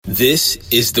This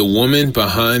is The Woman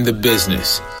Behind the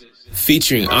Business,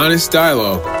 featuring honest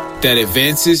dialogue that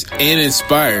advances and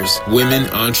inspires women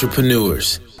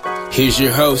entrepreneurs. Here's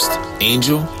your host,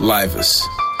 Angel Livas.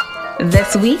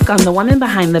 This week on The Woman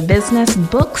Behind the Business,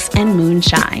 Books and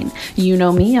Moonshine. You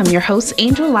know me, I'm your host,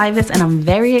 Angel Livas, and I'm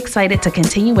very excited to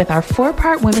continue with our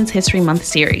 4-part Women's History Month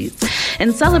series.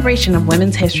 In celebration of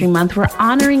Women's History Month, we're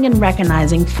honoring and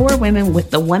recognizing 4 women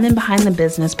with the Women Behind the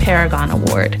Business Paragon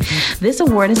Award. This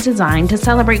award is designed to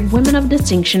celebrate women of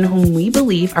distinction whom we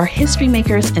believe are history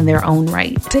makers in their own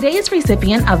right. Today's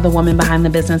recipient of the Woman Behind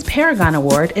the Business Paragon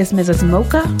Award is Mrs.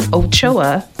 Mocha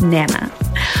Ochoa-Nana.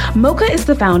 Mocha is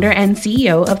the founder and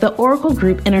CEO of the Oracle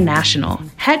Group International,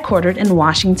 headquartered in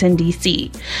Washington,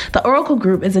 D.C. The Oracle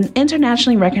Group is an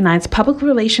internationally recognized public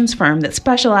relations firm that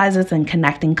specializes in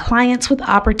connecting clients with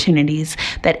opportunities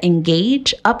that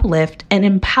engage, uplift, and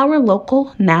empower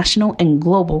local, national, and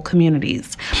global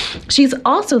communities. She's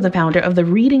also the founder of the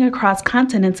Reading Across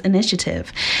Continents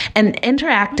Initiative, an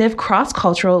interactive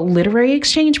cross-cultural literary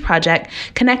exchange project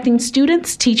connecting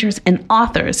students, teachers, and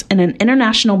authors in an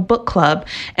international book club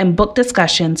and book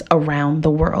discussions around the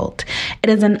world. It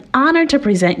is an honor to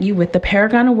present you with the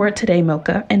Paragon Award today,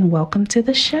 Mocha, and welcome to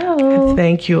the show.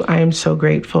 Thank you. I am so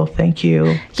grateful. Thank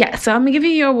you. Yeah, so I'm going to give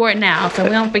you your award now so we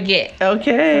don't forget.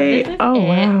 Okay. So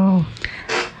wow.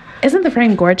 Isn't the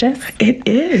frame gorgeous? It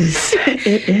is.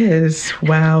 It is.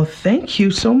 Wow. Thank you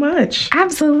so much.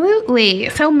 Absolutely.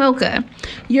 So, Mocha,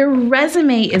 your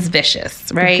resume is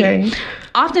vicious, right? Okay.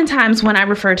 Oftentimes when I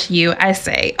refer to you, I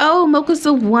say, oh, Mocha's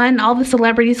the one all the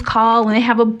celebrities call when they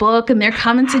have a book and they're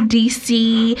coming to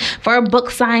DC for a book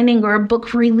signing or a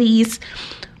book release.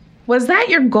 Was that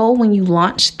your goal when you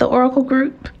launched the Oracle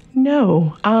Group?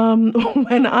 No.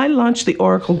 When I launched the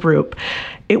Oracle Group,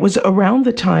 it was around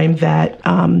the time that,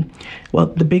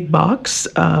 the Big Box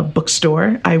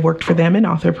bookstore, I worked for them in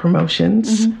author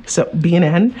promotions, so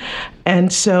B&N.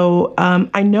 And so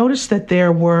I noticed that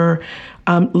there were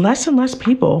less and less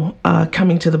people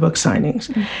coming to the book signings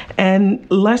and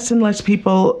less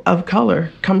people of color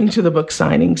coming to the book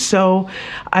signings. So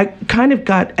I kind of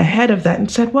got ahead of that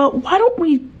and said, well, why don't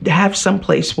we have some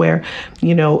place where,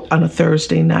 on a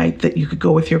Thursday night that you could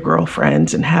go with your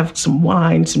girlfriends and have some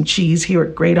wine, some cheese, hear a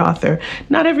great author.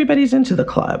 Not everybody's into the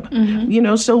club,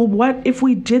 so what if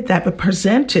we did that but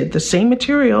presented the same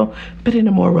material but in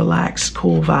a more relaxed,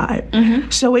 cool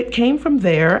vibe? So it came from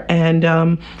there, and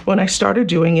when I started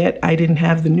doing it, I didn't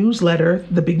have the newsletter,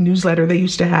 the big newsletter they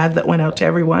used to have that went out to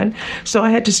everyone. So I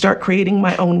had to start creating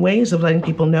my own ways of letting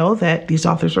people know that these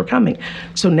authors were coming.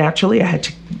 So naturally, I had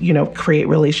to, create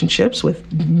relationships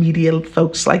with media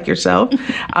folks like yourself,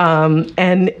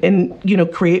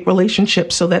 and create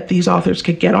relationships so that these authors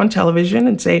could get on television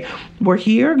and say, we're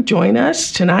here, join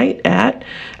us tonight at,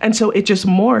 and so it just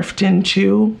morphed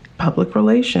into public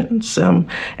relations,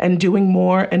 and doing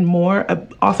more and more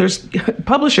authors,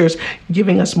 publishers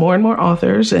giving us more and more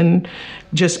authors and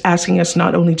just asking us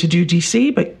not only to do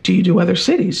DC, but do you do other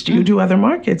cities? Do you do other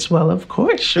markets? Well, of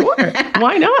course, sure.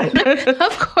 Why not?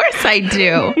 Of course I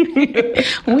do.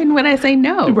 When would I say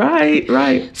no?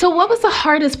 Right. So what was the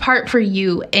hardest part for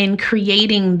you in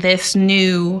creating this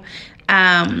new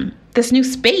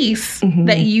space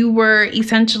that you were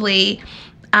essentially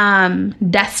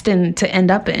destined to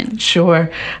end up in? Sure.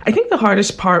 I think the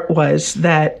hardest part was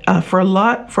that for a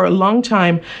long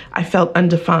time, I felt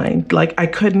undefined. Like I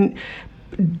couldn't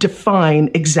define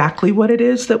exactly what it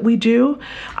is that we do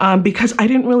because I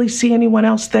didn't really see anyone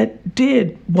else that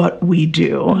did what we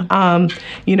do.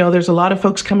 There's a lot of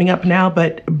folks coming up now,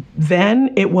 but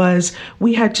then it was,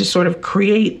 we had to sort of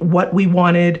create what we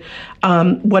wanted,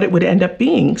 what it would end up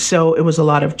being. So it was a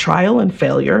lot of trial and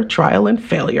failure,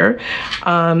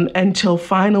 until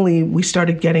finally we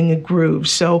started getting a groove.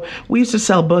 So we used to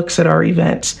sell books at our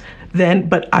events.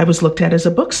 But I was looked at as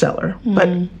a bookseller. But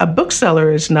a bookseller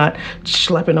is not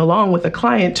schlepping along with a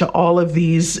client to all of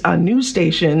these news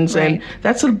stations, and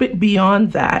that's a bit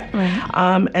beyond that.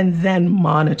 And then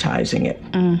monetizing it.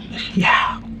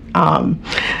 Yeah.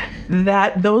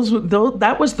 That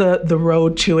was the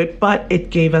road to it, but it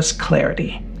gave us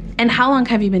clarity. And how long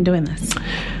have you been doing this?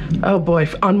 Oh boy,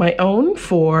 on my own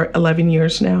for 11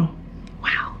 years now.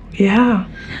 Wow. Yeah.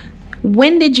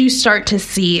 When did you start to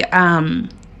see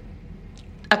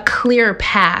a clear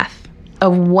path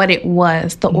of what it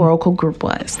was the Oracle Group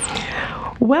was?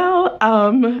 Well,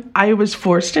 I was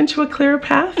forced into a clearer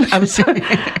path.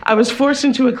 I was forced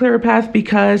into a clearer path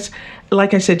because,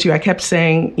 like I said to you, I kept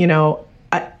saying,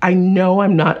 I know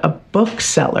I'm not a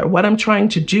bookseller. What I'm trying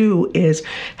to do is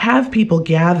have people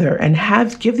gather and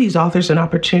give these authors an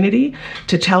opportunity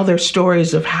to tell their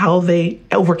stories of how they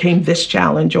overcame this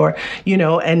challenge, or,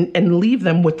 and leave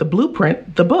them with the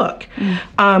blueprint, the book.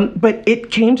 But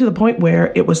it came to the point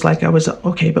where it was like, I was,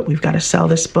 okay, but we've got to sell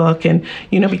this book. And,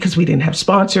 because we didn't have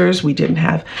sponsors,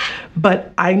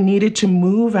 but I needed to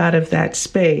move out of that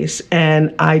space,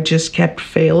 and I just kept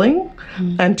failing.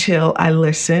 Until I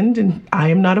listened, and I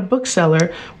am not a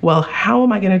bookseller. Well, how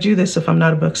am I going to do this if I'm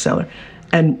not a bookseller?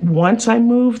 And once I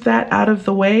moved that out of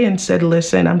the way and said,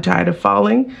 listen, I'm tired of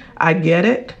falling. I get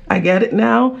it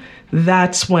now.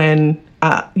 That's when,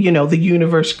 the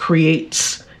universe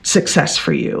creates success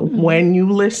for you when you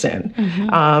listen.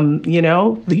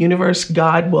 The universe,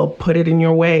 God will put it in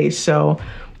your way. So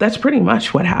that's pretty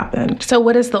much what happened. So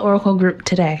what is the Oracle Group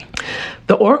today?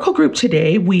 The Oracle Group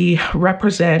today, we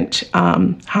represent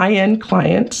high-end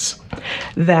clients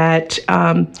that,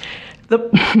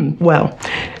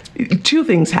 two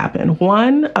things happen.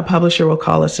 One, a publisher will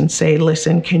call us and say,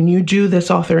 listen, can you do this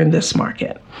author in this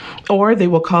market? Or they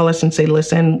will call us and say,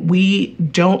 listen, we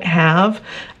don't have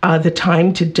the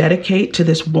time to dedicate to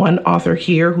this one author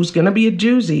here who's going to be a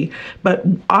doozy, but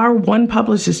our one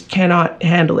publicist cannot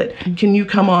handle it. Can you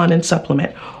come on and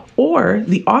supplement? Or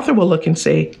the author will look and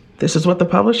say, this is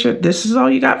all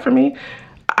you got for me?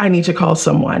 I need to call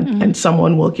someone, and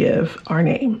someone will give our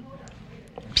name.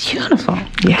 Beautiful.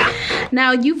 Yeah.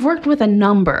 Now, you've worked with a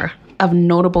number of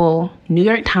notable New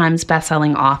York Times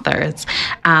bestselling authors,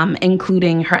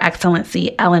 including Her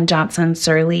Excellency Ellen Johnson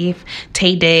Sirleaf,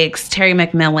 Taye Diggs, Terry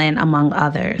McMillan, among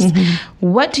others.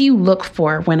 What do you look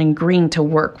for when agreeing to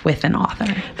work with an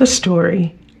author? The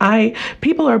story.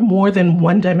 People are more than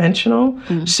one-dimensional.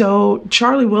 So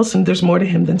Charlie Wilson, there's more to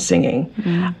him than singing.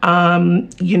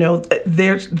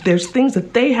 There's things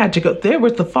that they had to go. There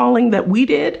was the falling that we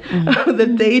did,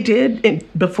 that they did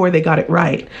before they got it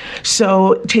right.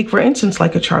 So take, for instance,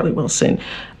 like a Charlie Wilson.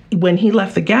 When he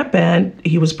left the Gap Band,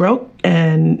 he was broke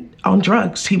and on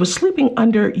drugs. He was sleeping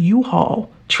under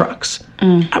U-Haul trucks.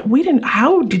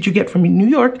 How did you get from New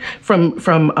York,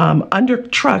 from under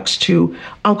trucks to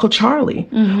Uncle Charlie?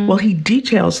 Well, he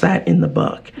details that in the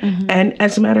book. And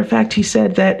as a matter of fact, he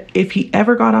said that if he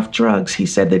ever got off drugs, he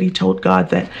said that he told God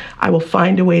that I will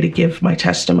find a way to give my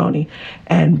testimony.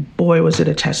 And boy, was it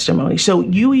a testimony. So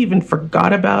you even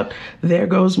forgot about There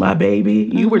Goes My Baby.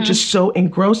 You were just so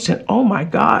engrossed in, oh my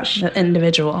gosh. The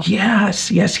individual. Yes.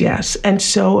 And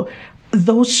so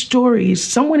those stories,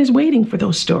 someone is waiting for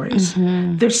those stories.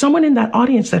 There's someone in that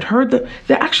audience that heard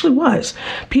there actually was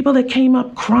people that came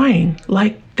up crying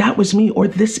like, that was me, or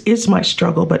this is my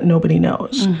struggle, but nobody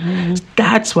knows.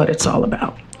 That's what it's all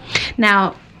about.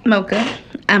 Now, Mocha,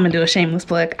 I'm going to do a shameless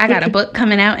plug. I got a book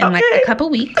coming out in like a couple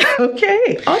weeks.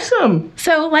 Okay, awesome.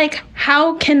 So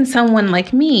how can someone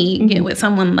like me get with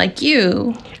someone like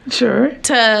you? Sure.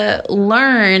 To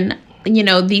learn,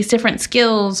 these different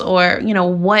skills, or,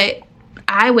 what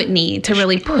I would need to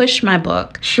really push my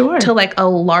book to a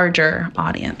larger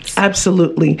audience.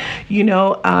 Absolutely.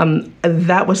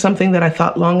 That was something that I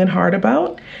thought long and hard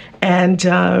about. And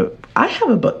I have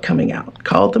a book coming out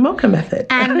called The Mocha Method.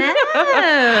 I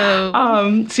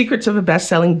know. Secrets of a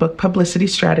Best-Selling Book Publicity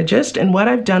Strategist. And what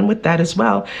I've done with that as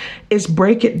well is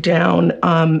break it down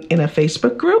in a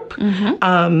Facebook group.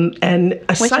 And a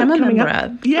Which site I'm a coming member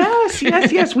up. of.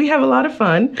 Yes. We have a lot of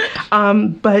fun.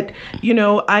 But,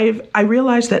 I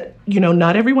realized that,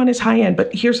 not everyone is high-end.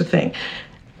 But here's the thing.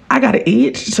 I got to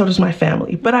eat, so does my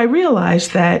family. But I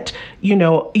realized that,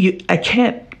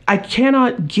 I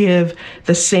cannot give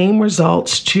the same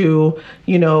results to,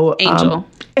 Angel.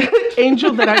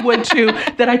 Angel that I would to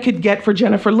that I could get for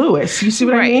Jennifer Lewis. You see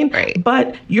what I mean? Right.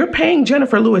 But you're paying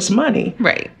Jennifer Lewis money.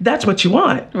 Right. That's what you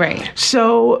want. Right.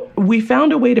 So we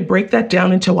found a way to break that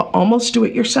down into almost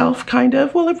do-it-yourself kind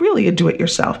of. Well, really a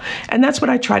do-it-yourself. And that's what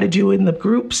I try to do in the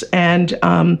groups. And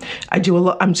I'm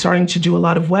starting to do a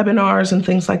lot of webinars and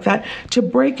things like that to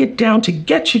break it down to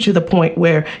get you to the point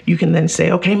where you can then say,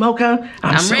 okay, Mocha,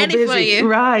 I'm so ready busy. For you.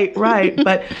 Right.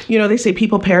 But, they say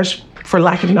people perish for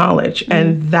lack of knowledge.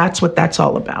 And that's what that's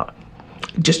all about.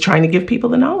 Just trying to give people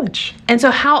the knowledge. And so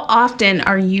how often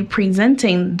are you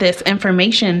presenting this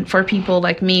information for people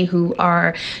like me who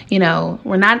are,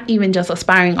 we're not even just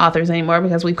aspiring authors anymore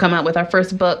because we've come out with our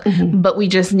first book, but we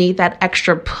just need that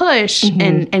extra push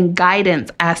and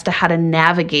guidance as to how to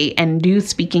navigate and do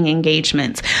speaking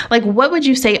engagements. What would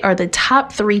you say are the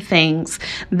top 3 things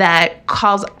that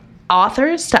cause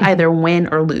authors to either win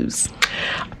or lose?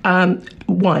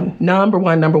 Number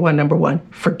one,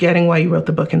 forgetting why you wrote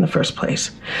the book in the first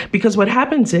place. Because what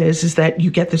happens is that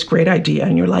you get this great idea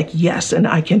and you're like, yes, and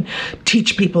I can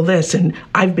teach people this, and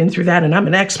I've been through that, and I'm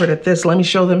an expert at this. Let me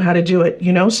show them how to do it,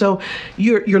 So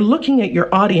you're looking at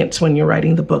your audience when you're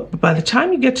writing the book. But by the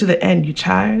time you get to the end, you're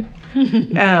tired.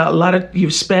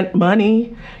 You've spent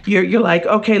money. You're like,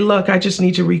 okay, look, I just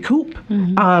need to recoup.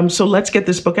 So let's get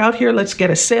this book out here. Let's get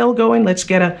a sale going. Let's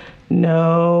get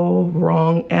no,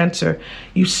 wrong answer.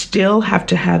 You still have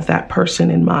to have that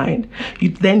person in mind.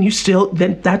 Then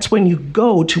that's when you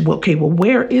go to, okay, well,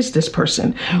 where is this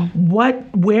person?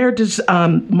 Where does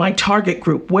my target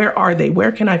group, where are they?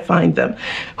 Where can I find them?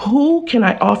 Who can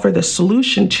I offer the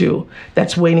solution to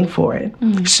that's waiting for it?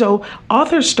 So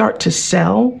authors start to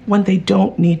sell when they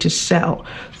don't need to sell.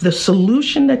 The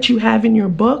solution that you have in your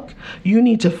book, you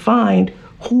need to find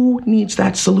who needs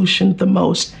that solution the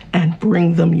most and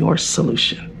bring them your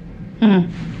solution.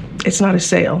 It's not a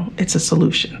sale, it's a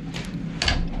solution.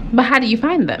 But how do you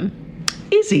find them?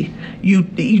 Easy. You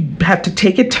have to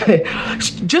take it to,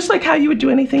 just like how you would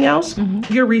do anything else,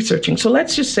 you're researching. So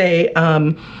let's just say,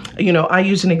 I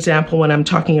use an example when I'm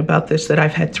talking about this, that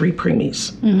I've had 3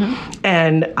 preemies.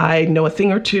 And I know a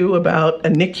thing or two about a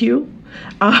NICU.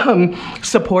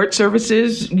 Support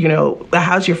services,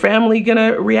 how's your family going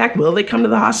to react? Will they come to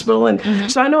the hospital? And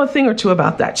so I know a thing or two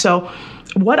about that. So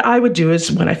what I would do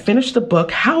is when I finish the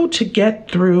book, how to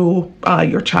get through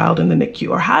your child in the NICU,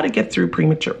 or how to get through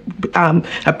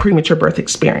a premature birth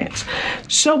experience.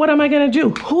 So what am I going to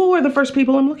do? Who are the first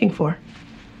people I'm looking for?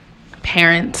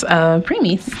 Parents of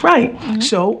preemies. Right.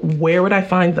 So where would I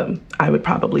find them? I would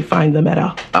probably find them at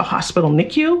a hospital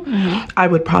NICU. I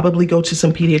would probably go to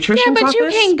some pediatrician's office. Yeah, but you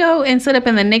can't go and sit up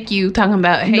in the NICU talking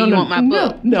about, hey, you want my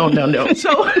book? No.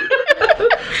 So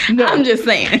no. I'm just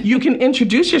saying. You can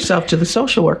introduce yourself to the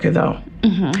social worker, though.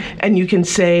 And you can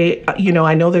say,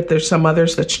 I know that there's some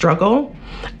others that struggle,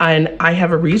 and I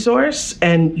have a resource.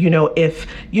 And,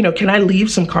 can I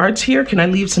leave some cards here? Can I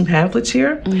leave some pamphlets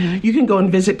here? You can go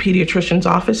and visit pediatricians'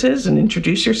 offices and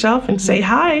introduce yourself and say,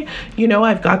 hi,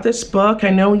 I've got this book. I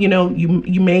know,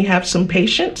 you may have some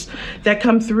patients that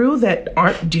come through that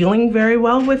aren't dealing very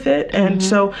well with it. And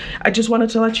so I just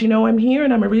wanted to let you know I'm here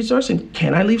and I'm a resource. And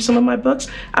can I leave some of my books?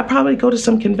 I'll probably go to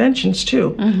some conventions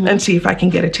too and see if I can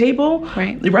get a table.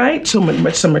 Right. So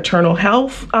some maternal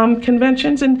health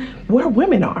conventions, and where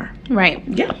women are. Right.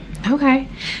 Yeah. Okay.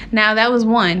 Now that was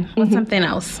one. What's something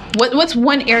else? What's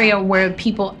one area where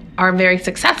people are very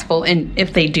successful in,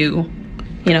 if they do,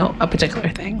 a particular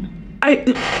thing?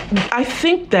 I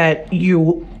think that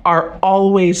you are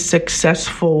always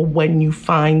successful when you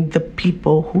find the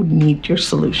people who need your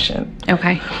solution.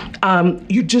 Okay.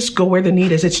 You just go where the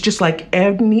need is. It's just like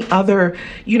any other,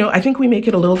 I think we make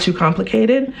it a little too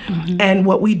complicated. And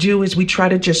what we do is we try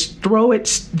to just throw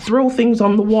things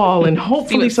on the wall, and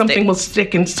hopefully something will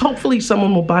stick, and hopefully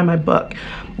someone will buy my book,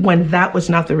 when that was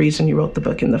not the reason you wrote the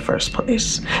book in the first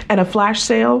place. And a flash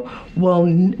sale will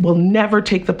never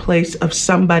take the place of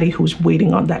somebody who's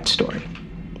waiting on that story.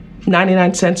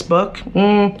 99 cents book,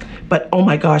 but oh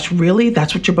my gosh, really?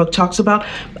 That's what your book talks about?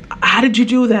 How did you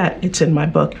do that? It's in my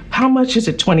book. How much is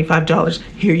it? $25.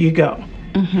 Here you go.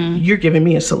 You're giving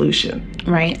me a solution.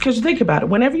 Right. Because think about it.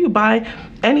 Whenever you buy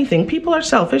anything, people are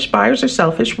selfish. Buyers are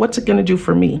selfish. What's it going to do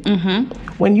for me?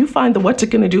 When you find the what's it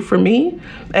going to do for me,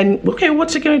 and okay,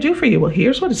 what's it going to do for you? Well,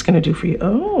 here's what it's going to do for you.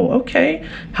 Oh, okay.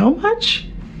 How much?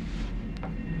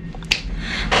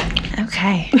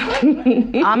 Okay.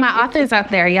 All my authors out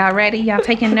there, y'all ready? Y'all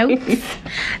taking notes?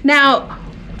 Now,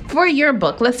 for your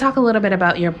book, let's talk a little bit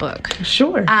about your book.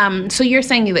 Sure. So you're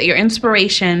saying that your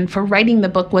inspiration for writing the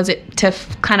book, was it to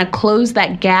kind of close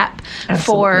that gap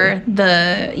for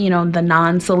the, the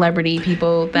non-celebrity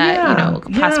people that,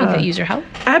 possibly could use your help?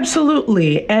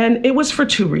 Absolutely. And it was for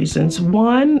 2 reasons.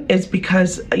 One is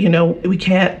because, we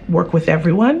can't work with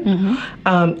everyone.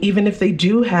 Even if they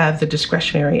do have the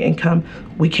discretionary income,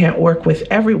 we can't work with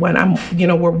everyone.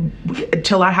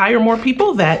 Until I hire more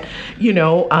people that,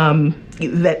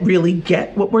 that really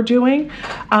get what we're doing,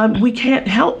 we can't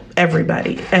help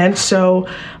everybody. And so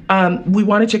we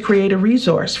wanted to create a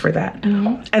resource for that.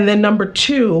 And then number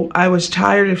 2, I was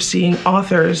tired of seeing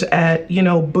authors at,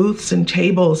 booths and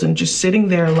tables and just sitting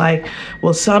there like,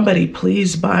 will somebody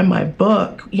please buy my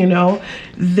book?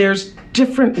 There's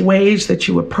different ways that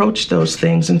you approach those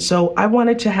things. And so I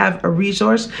wanted to have a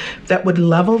resource that would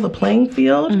level the playing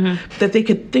field, that they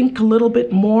could think a little bit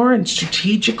more and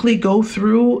strategically go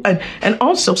through and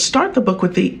also start the book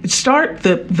with the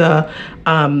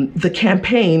the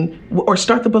campaign, or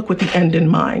start the book with the end in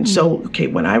mind. So, okay,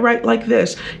 when I write like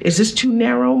this, is this too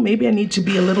narrow? Maybe I need to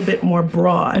be a little bit more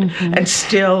broad, and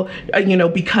still,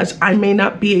 because I may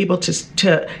not be able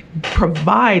to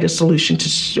provide a solution to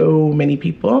so many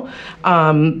people,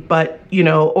 but,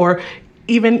 or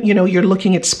even, you're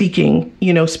looking at speaking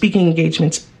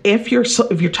engagements. If your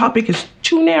topic is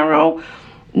too narrow,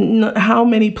 how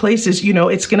many places,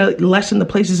 it's going to lessen the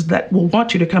places that will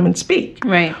want you to come and speak.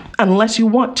 Right. Unless you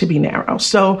want to be narrow.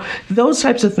 So those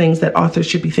types of things that authors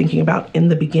should be thinking about in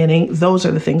the beginning, those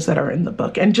are the things that are in the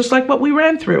book. And just like what we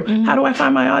ran through, how do I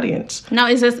find my audience? Now,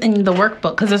 is this in the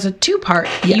workbook? Because it's a 2-part.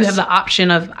 Yes. You have the option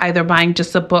of either buying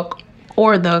just a book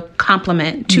or the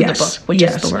complement to the book, which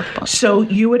is the workbook. So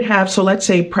you would have, let's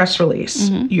say press release.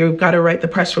 You've got to write the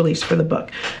press release for the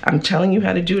book. I'm telling you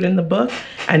how to do it in the book.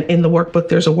 And in the workbook,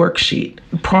 there's a worksheet,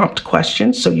 prompt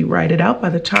questions. So you write it out. By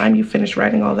the time you finish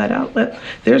writing all that out,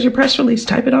 there's your press release.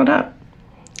 Type it on up.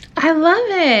 I love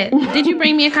it. Did you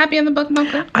bring me a copy of the book,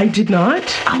 Mocha? I did not.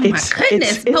 Oh, my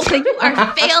goodness. Mocha, you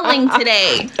are failing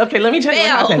today. Okay, let me tell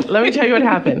you what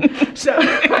happened. So,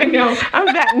 I know, I'm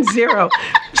batting 0.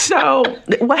 So,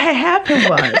 what had happened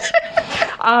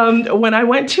was, when I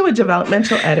went to a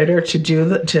developmental editor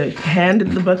to hand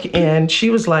the book in, she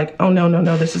was like, oh,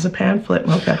 no, this is a pamphlet,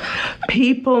 Mocha.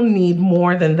 People need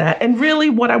more than that. And really,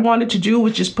 what I wanted to do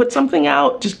was just put something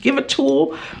out, just give a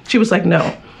tool. She was like,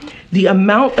 no. The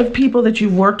amount of people that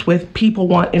you've worked with, people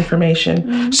want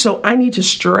information. So I need to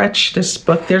stretch this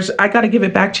book. I got to give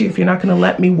it back to you if you're not going to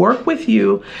let me work with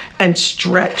you and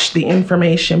stretch the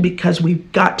information, because we've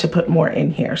got to put more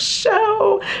in here.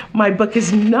 So my book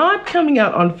is not coming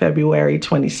out on February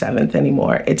 27th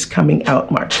anymore. It's coming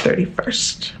out March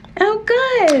 31st. Oh,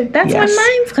 good. That's when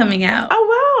mine's coming out.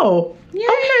 Oh, wow. Yay.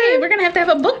 Okay. We're going to have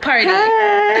a book party.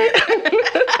 Hey.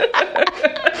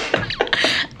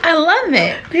 I love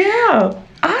it. Yeah.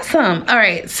 Awesome. All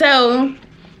right. So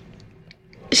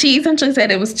she essentially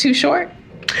said it was too short.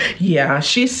 Yeah.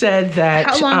 She said that.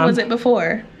 How long was it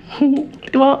before?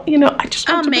 Well, I just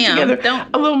want to put together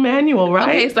a little manual, right?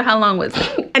 Okay. So how long was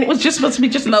it? And it was just supposed to be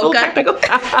just a Mocha? full technical.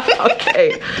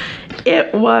 Okay.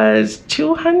 It was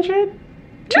 200.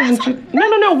 200.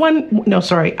 No,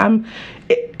 sorry.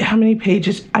 How many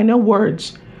pages? I know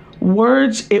words.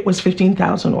 Words, it was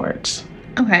 15,000 words.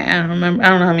 Okay, I don't remember. I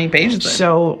don't know how many pages.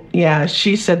 So, yeah,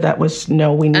 she said that was,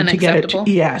 we need to get it.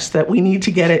 Yes, that we need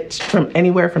to get it from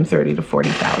anywhere from 30 to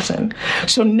 40,000.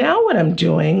 So now what I'm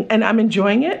doing, and I'm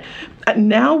enjoying it,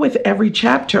 now with every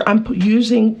chapter, I'm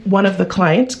using one of the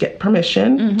clients, get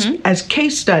permission, as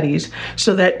case studies,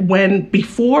 so that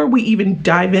before we even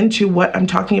dive into what I'm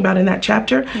talking about in that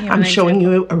chapter, I'm showing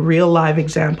you a real live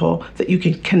example that you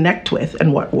can connect with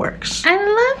and what works. I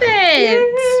love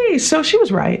it. Yay. So she was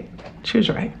right. She was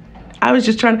right. I was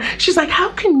just she's like,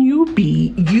 how can you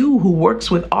be you who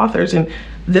works with authors and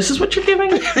this is what you're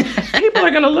giving? People are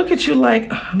going to look at you like,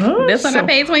 huh? This one I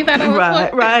paid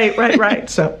 $20,000 for. Right.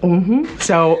 So,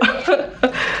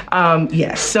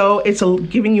 yes. So it's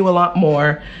giving you a lot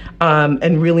more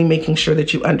and really making sure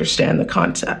that you understand the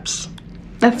concepts.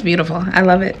 That's beautiful. I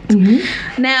love it.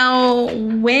 Now,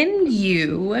 when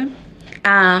you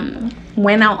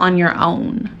went out on your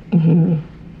own,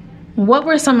 what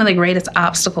were some of the greatest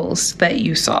obstacles that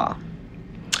you saw?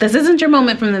 This isn't your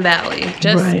moment from the valley,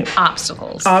 just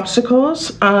obstacles.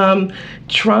 Obstacles,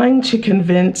 trying to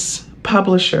convince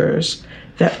publishers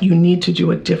that you need to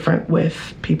do it different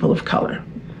with people of color,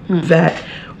 that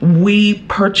we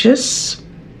purchase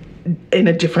in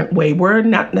a different way. We're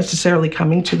not necessarily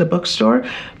coming to the bookstore,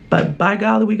 but by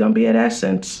golly, we're going to be at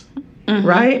Essence.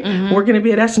 Right? We're going to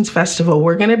be at Essence Festival.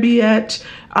 We're going to be at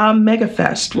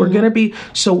MegaFest. We're going to be...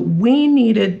 So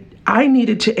I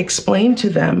needed to explain to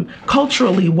them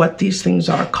culturally what these things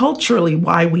are, culturally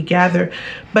why we gather.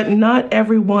 But not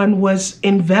everyone was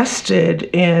invested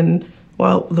in,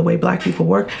 the way Black people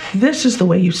work. This is the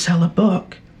way you sell a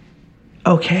book.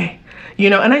 Okay.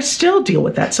 And I still deal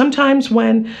with that. Sometimes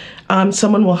when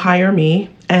someone will hire me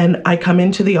and I come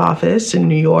into the office in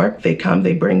New York, they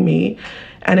bring me...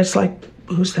 And it's like,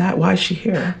 who's that? Why is she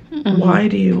here? Why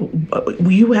do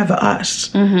you have us?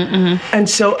 And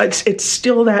so it's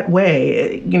still that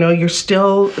way. You're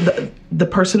still the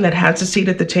person that has a seat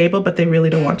at the table, but they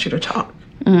really don't want you to talk.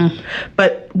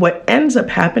 But what ends up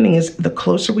happening is the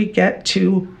closer we get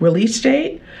to release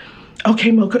date, okay,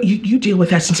 Mocha, you deal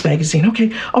with Essence Magazine.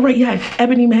 Okay, all right, yeah,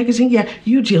 Ebony Magazine, yeah,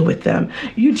 you deal with them.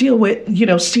 You deal with,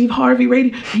 Steve Harvey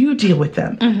Radio, you deal with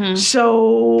them.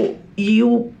 So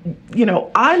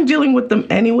I'm dealing with them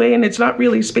anyway, and it's not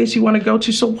really a space you want to go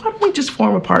to. So why don't we just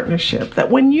form a partnership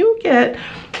that when you get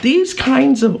these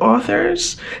kinds of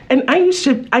authors, and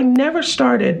I never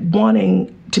started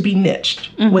wanting to be niched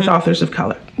with authors of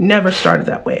color. Never started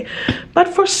that way. But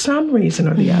for some reason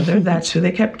or the other, that's who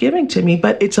they kept giving to me.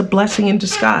 But it's a blessing in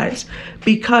disguise,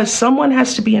 because someone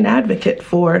has to be an advocate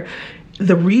for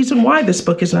the reason why this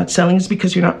book is not selling is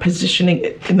because you're not positioning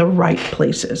it in the right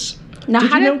places. Now,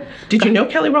 did you know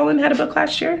Kelly Rowland had a book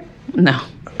last year? No.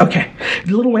 Okay.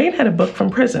 Lil Wayne had a book from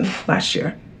prison last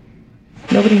year.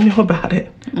 Nobody knew about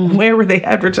it. Where were they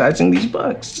advertising these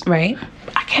books? Right.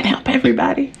 I can't help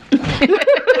everybody.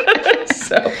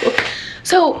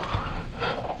 So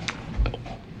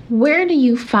where do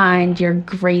you find your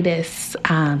greatest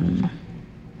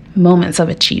moments of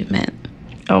achievement?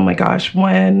 Oh my gosh,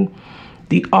 when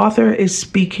the author is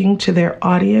speaking to their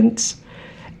audience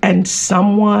and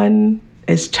someone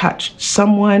is touched.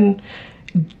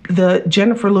 The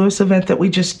Jennifer Lewis event that we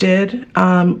just did,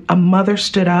 a mother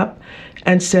stood up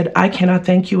and said, "I cannot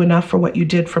thank you enough for what you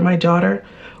did for my daughter."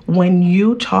 When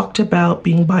you talked about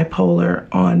being bipolar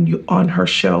on her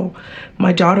show,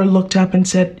 my daughter looked up and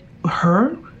said,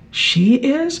 "Her? She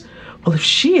is? Well, if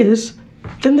she is,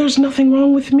 then there's nothing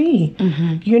wrong with me."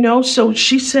 So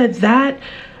she said that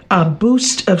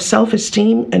boost of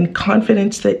self-esteem and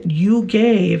confidence that you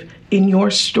gave in your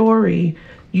story,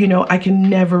 I can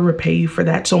never repay you for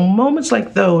that. So moments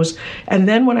like those, and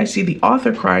then when I see the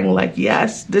author crying like,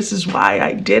 yes, this is why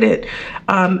I did it,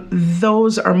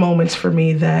 those are moments for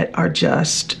me that are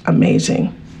just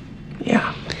amazing.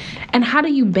 Yeah. And how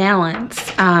do you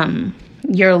balance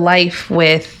your life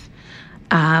with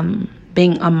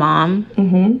being a mom,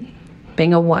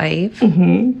 being a wife,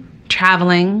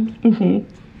 traveling,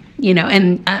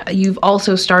 and you've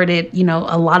also started,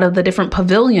 a lot of the different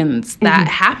pavilions that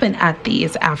happen at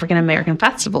these African American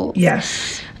festivals.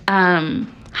 Yes.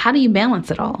 How do you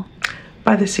balance it all?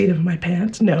 By the seat of my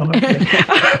pants? No. Okay.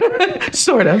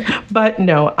 Sort of. But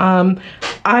no,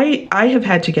 I have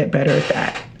had to get better at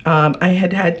that. I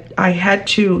had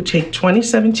to take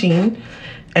 2017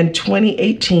 and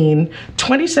 2018.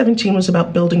 2017 was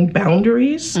about building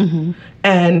boundaries,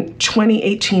 and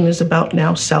 2018 is about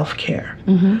now self-care.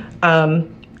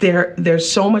 There's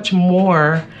so much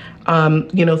more,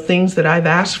 things that I've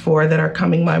asked for that are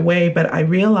coming my way, but I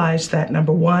realized that,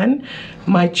 number one,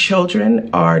 my children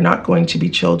are not going to be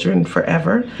children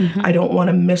forever. I don't want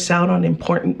to miss out on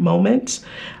important moments.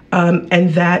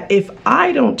 And that if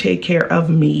I don't take care of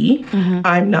me,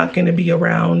 I'm not going to be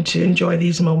around to enjoy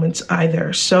these moments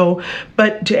either. So,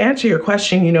 but to answer your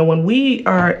question, when we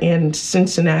are in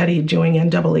Cincinnati doing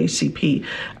NAACP,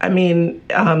 the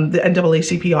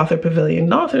NAACP Author Pavilion,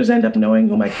 the authors end up knowing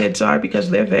who my kids are because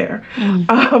they're there.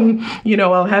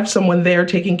 I'll have someone there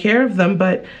taking care of them,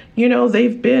 but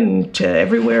they've been to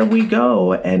everywhere we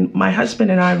go, and my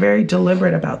husband and I are very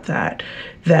deliberate about that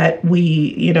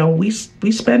we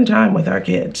spend time with our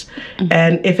kids.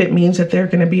 And if it means that they're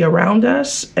going to be around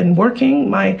us and working,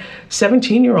 my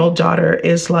 17-year-old daughter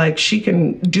is like, she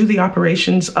can do the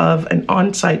operations of an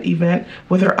on-site event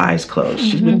with her eyes closed.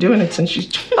 She's been doing it since she's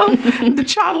 12. The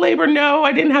child labor, no,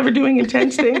 I didn't have her doing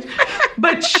intense things.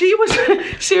 But she was,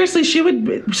 seriously,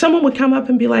 someone would come up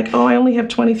and be like, "Oh, I only have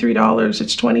 $23.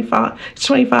 It's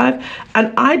 $25.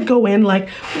 And I'd go in like,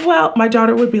 well, my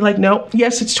daughter would be like, "No,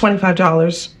 yes, it's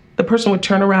 $25. The person would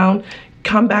turn around,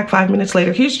 come back 5 minutes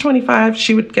later. "Here's $25.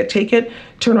 She would take it,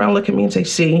 turn around, look at me and say,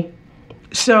 "See."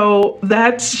 So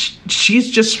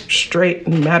she's just straight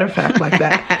and matter of fact like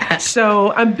that.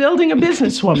 So I'm building a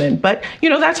businesswoman, but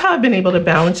that's how I've been able to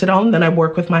balance it all. And then I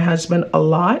work with my husband a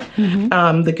lot,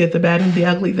 the good, the bad, and the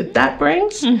ugly that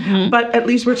brings. But at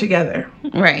least we're together.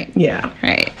 Right. Yeah.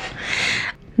 Right.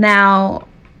 Now,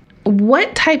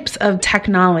 what types of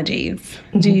technologies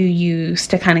do you use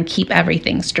to kind of keep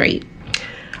everything straight?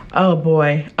 Oh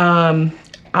boy.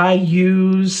 I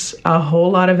use a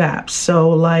whole lot of apps. So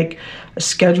like a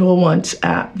Schedule Once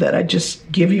app that I just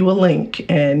give you a link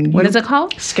and what is it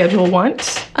called? Schedule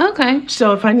Once. Okay.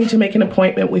 So if I need to make an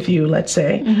appointment with you, let's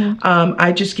say,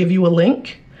 I just give you a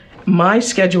link. My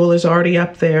schedule is already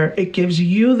up there. It gives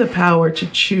you the power to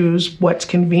choose what's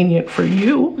convenient for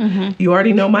you. You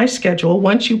already know my schedule.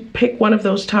 Once you pick one of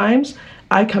those times,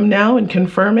 I come now and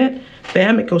confirm it.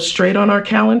 Bam, it goes straight on our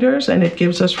calendars and it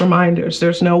gives us reminders.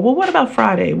 There's no, well, what about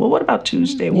Friday? Well, what about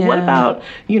Tuesday? Well, what about,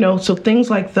 so things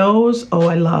like those,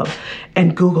 I love.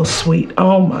 And Google Suite,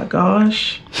 oh my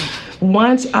gosh.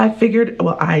 Once I figured,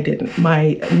 well, I didn't.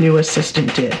 My new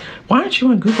assistant did. Why aren't you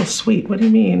on Google Suite? What do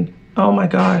you mean? Oh my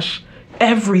gosh.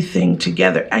 everything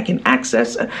together. I can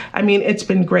access, it's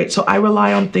been great. So I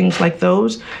rely on things like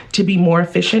those to be more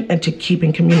efficient and to keep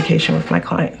in communication with my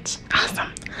clients. Awesome.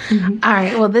 Mm-hmm. All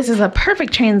right. Well, this is a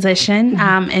perfect transition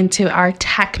into our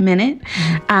Tech Minute.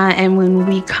 And when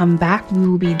we come back, we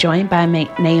will be joined by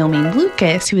Naomie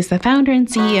Lucas, who is the founder and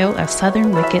CEO of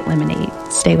Southern Wicked Lemonade.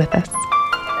 Stay with us.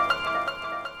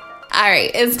 All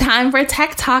right, it's time for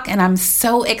Tech Talk, and I'm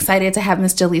so excited to have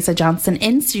Ms. Jaleesa Johnson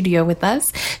in studio with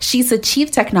us. She's the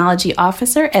Chief Technology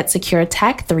Officer at Secure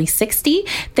Tech 360.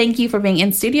 Thank you for being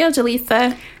in studio,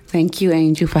 Jaleesa. Thank you,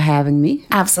 Angel, for having me.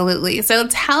 Absolutely. So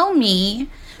tell me,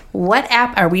 what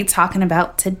app are we talking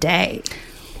about today?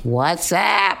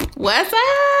 WhatsApp.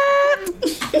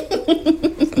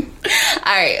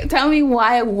 All right, tell me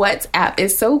why WhatsApp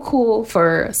is so cool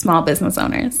for small business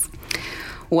owners.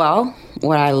 Well,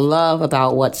 what I love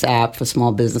about WhatsApp for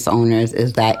small business owners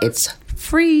is that it's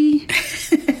free.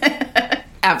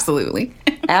 Absolutely.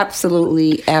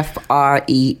 Absolutely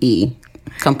FREE.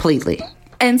 Completely.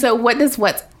 And so what does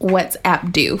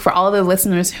WhatsApp do for all the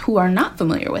listeners who are not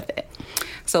familiar with it?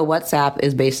 So WhatsApp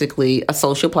is basically a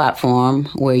social platform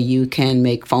where you can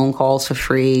make phone calls for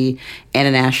free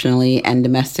internationally and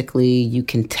domestically. You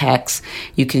can text,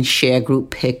 you can share group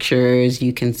pictures,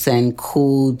 you can send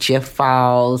cool GIF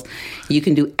files. You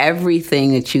can do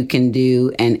everything that you can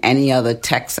do in any other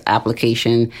text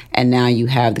application. And now you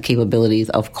have the capabilities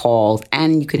of calls,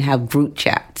 and you can have group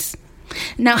chats.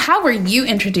 Now, how were you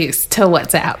introduced to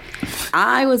WhatsApp?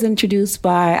 I was introduced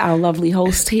by our lovely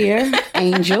host here,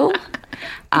 Angel.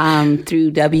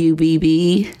 Through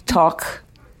WBB Talk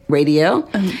Radio.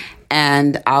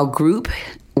 And our group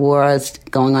was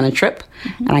going on a trip.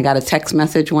 And I got a text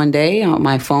message one day on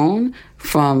my phone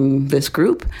from this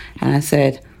group. And I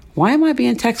said, why am I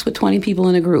being texted with 20 people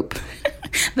in a group?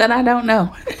 That I don't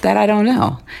know.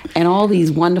 And all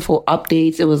these wonderful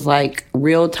updates. It was like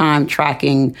real-time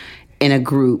tracking in a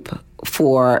group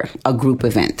for a group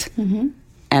event. And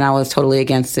I was totally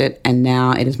against it. And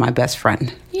now it is my best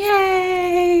friend.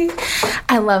 Yay!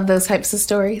 I love those types of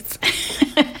stories.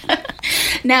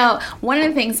 Now, one of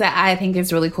the things that I think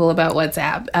is really cool about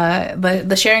WhatsApp,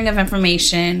 the sharing of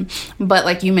information, but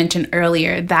like you mentioned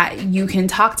earlier, that you can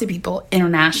talk to people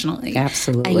internationally.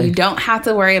 Absolutely. And you don't have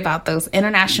to worry about those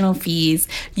international fees.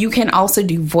 You can also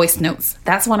do voice notes.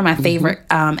 That's one of my favorite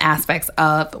aspects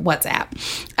of WhatsApp.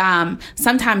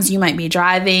 Sometimes you might be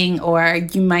driving, or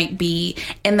you might be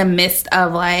in the midst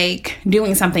of like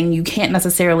doing something. You can't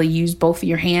necessarily use both of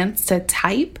your hands to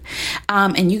type.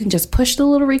 And you can just push the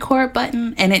little record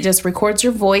button, and it just records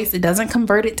your voice. It doesn't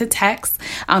convert it to text.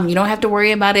 You don't have to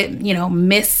worry about it,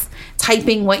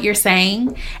 mistyping what you're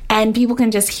saying, and people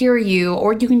can just hear you.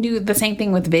 Or you can do the same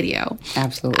thing with video.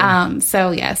 Absolutely.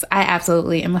 So yes, I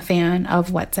absolutely am a fan of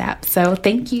WhatsApp. So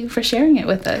thank you for sharing it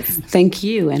with us. Thank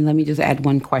you. And let me just add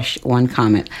one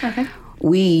comment. Okay.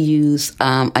 We use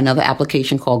another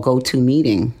application called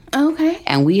GoToMeeting. Okay.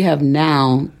 And we have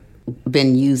now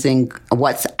been using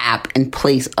WhatsApp in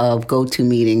place of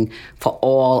GoToMeeting for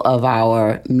all of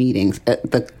our meetings.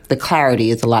 The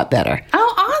clarity is a lot better.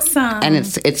 Oh, awesome. And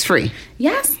it's free.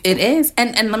 Yes, it is.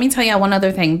 And let me tell you one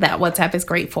other thing that WhatsApp is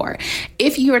great for.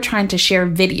 If you are trying to share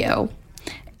video,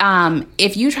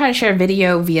 if you try to share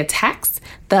video via text,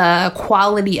 the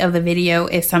quality of the video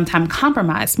is sometimes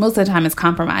compromised. Most of the time it's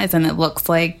compromised, and it looks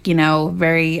like,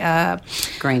 very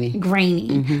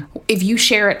grainy. If you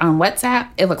share it on WhatsApp,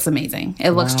 it looks amazing. It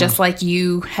looks just like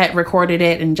you had recorded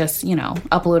it and just,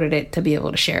 uploaded it to be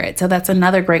able to share it. So that's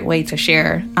another great way to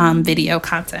share video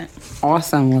content.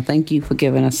 Awesome. Well, thank you for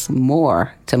giving us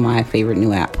more to my favorite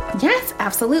new app. Yes,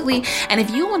 absolutely. And if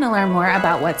you want to learn more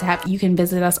about WhatsApp, you can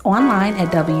visit us online at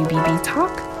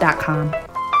wbbtalk.com.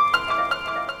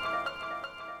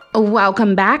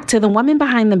 Welcome back to the Woman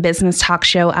Behind the Business Talk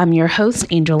Show. I'm your host,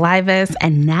 Angel Livas,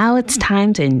 and now it's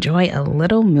time to enjoy a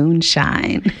little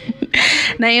moonshine.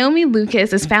 Naomie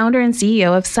Lucas is founder and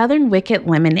CEO of Southern Wicked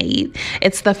Lemonade.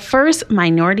 It's the first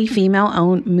minority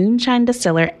female-owned moonshine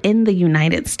distiller in the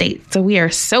United States. So we are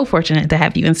so fortunate to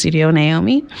have you in studio,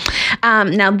 Naomie.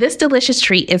 Now, this delicious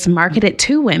treat is marketed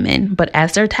to women, but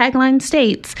as their tagline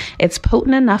states, it's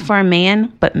potent enough for a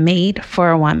man, but made for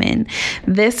a woman.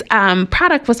 This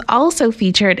product was also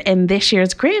featured in this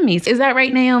year's Grammys. Is that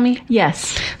right, Naomie?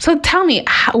 Yes. So tell me,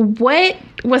 what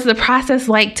was the process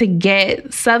like to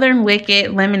get Southern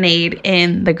Wicked lemonade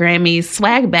in the Grammys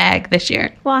swag bag this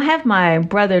year? Well, I have my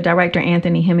brother, director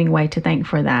Anthony Hemingway, to thank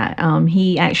for that.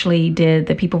 He actually did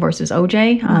the People vs.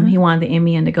 OJ. He won the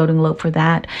Emmy and the Golden Globe for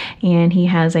that. And he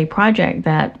has a project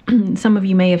that some of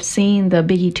you may have seen, the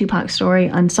Biggie Tupac story,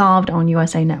 Unsolved, on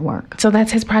USA Network. So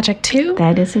that's his project too?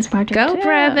 That is his project Go, too.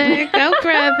 brother. Go,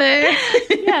 brother.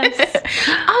 Yes.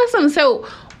 Awesome. So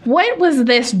what was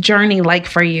this journey like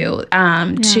for you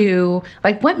to,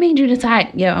 like, what made you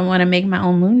decide, I want to make my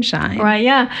own moonshine? Right,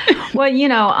 yeah. Well,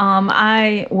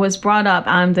 I was brought up,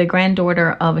 I'm the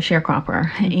granddaughter of a sharecropper,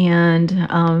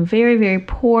 and very, very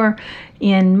poor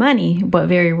in money, but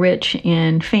very rich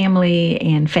in family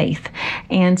and faith.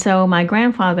 And so my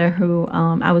grandfather, who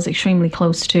I was extremely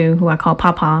close to, who I call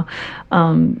Papa,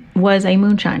 was a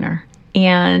moonshiner.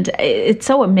 And it's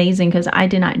so amazing because I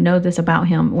did not know this about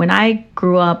him. When I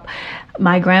grew up,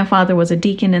 my grandfather was a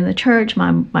deacon in the church.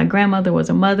 My grandmother was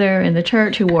a mother in the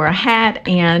church who wore a hat.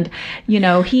 And,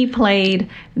 he played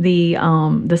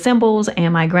the cymbals,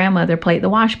 and my grandmother played the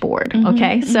washboard.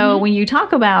 Okay. So when you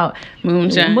talk about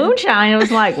moonshine, it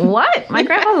was like, what? My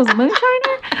grandfather was a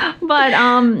moonshiner?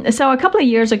 But so a couple of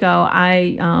years ago,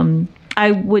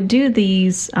 I would do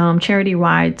these charity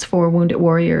rides for wounded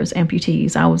warriors,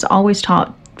 amputees. I was always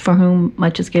taught, for whom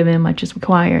much is given, much is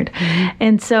required.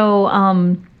 And so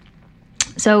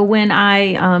when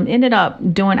I ended up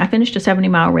I finished a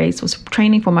 70-mile race, was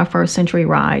training for my first century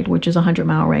ride, which is a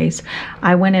 100-mile race.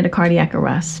 I went into cardiac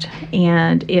arrest,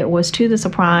 and it was to the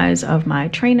surprise of my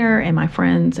trainer and my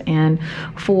friends. And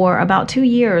for about 2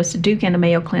 years, Duke and the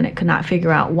Mayo Clinic could not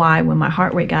figure out why, when my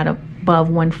heart rate got above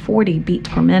 140 beats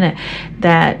per minute,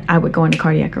 that I would go into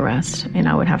cardiac arrest and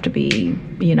I would have to be,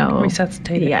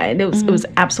 resuscitated. Yeah, it was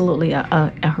absolutely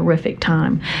a horrific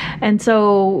time. And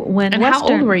so how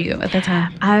old were you at the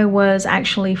time? I was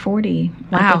actually 40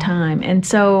 at the time. And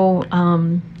so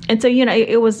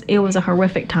it was a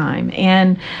horrific time.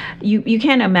 And you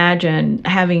can't imagine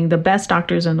having the best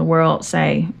doctors in the world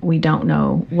say, we don't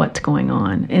know what's going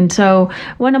on. And so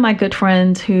one of my good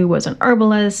friends, who was an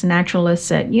herbalist, naturalist,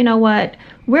 said, you know what?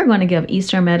 We're going to give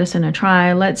Eastern medicine a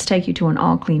try. Let's take you to an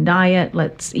all-clean diet.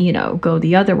 Let's, go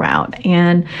the other route.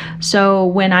 And so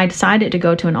when I decided to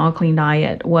go to an all-clean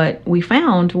diet, what we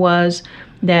found was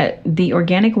that the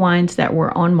organic wines that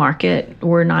were on market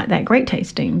were not that great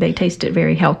tasting. They tasted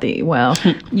very healthy. Well,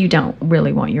 you don't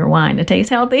really want your wine to taste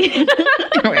healthy.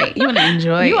 Right. You want to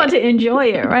enjoy it. You want to enjoy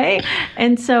it, right?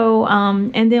 And so,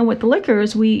 and then with the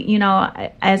liquors, we,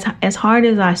 as hard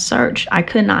as I searched, I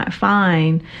could not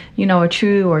find, a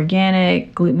true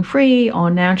organic, gluten-free,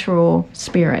 all-natural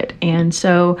spirit. And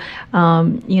so,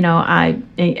 I,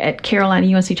 at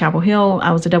Carolina, UNC Chapel Hill,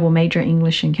 I was a double major,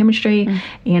 English and chemistry,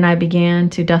 and I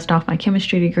began to dust off my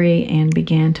chemistry degree and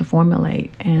began to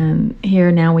formulate. And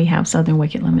here now we have Southern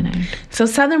Wicked Lemonade. So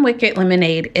Southern Wicked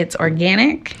Lemonade, it's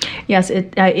organic? Yes,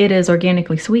 it is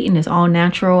organically sweetened. It's all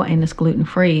natural and it's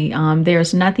gluten-free.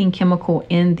 There's nothing chemical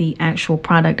in the actual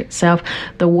product itself.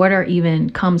 The water even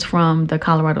comes from the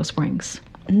Colorado Springs.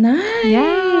 Nice.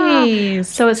 Yeah.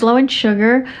 So it's low in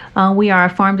sugar. We are a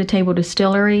farm-to-table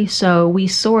distillery, so we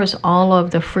source all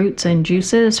of the fruits and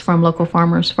juices from local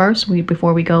farmers first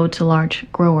before we go to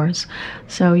large growers.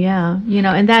 So, yeah,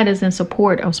 and that is in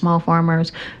support of small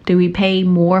farmers. Do we pay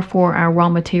more for our raw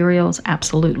materials?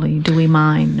 Absolutely. Do we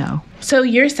mine? No. So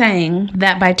you're saying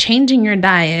that by changing your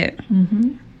diet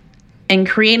and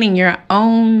creating your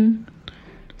own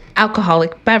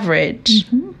alcoholic beverage,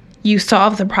 you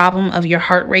solve the problem of your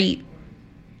heart rate.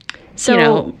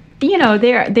 So,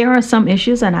 there are some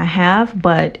issues that I have,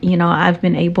 but, I've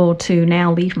been able to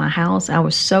now leave my house. I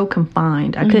was so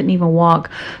confined. I couldn't even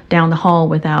walk down the hall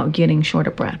without getting short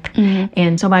of breath.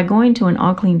 And so by going to an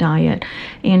all-clean diet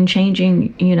and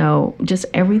changing, just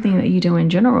everything that you do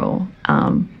in general,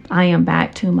 I am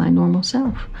back to my normal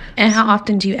self. And how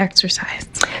often do you exercise?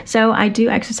 So I do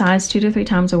exercise 2 to 3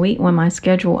 times a week when my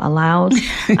schedule allows.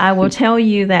 I will tell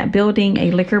you that building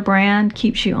a liquor brand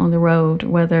keeps you on the road,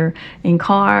 whether in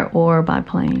car or by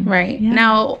plane. Right. Yeah.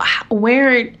 Now,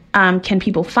 where can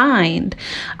people find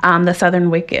the Southern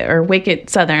Wicked or Wicked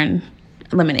Southern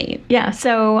Lemonade? Yeah,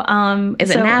 so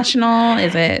is it national?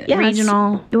 Is it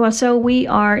regional? Well, so we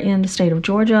are in the state of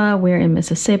Georgia. We're in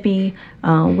Mississippi.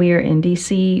 We're in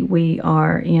DC. We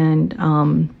are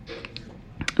in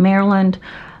Maryland.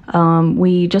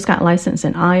 We just got licensed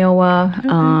in Iowa.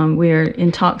 Okay. We're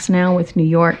in talks now with New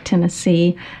York,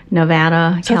 Tennessee,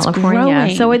 Nevada, so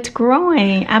California. So it's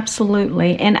growing,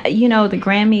 absolutely. And, the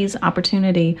Grammys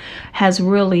opportunity has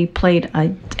really played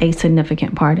a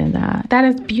significant part in that. That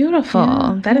is beautiful.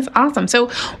 Yeah. That is awesome. So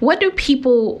what do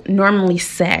people normally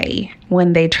say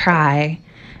when they try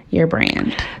your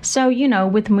brand? So,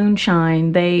 with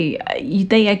moonshine,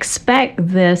 they expect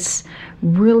this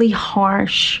really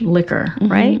harsh liquor,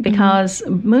 right? Because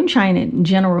moonshine in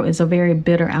general is a very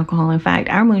bitter alcohol. In fact,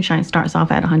 our moonshine starts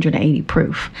off at 180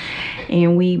 proof,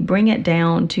 and we bring it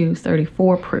down to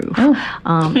 34 proof.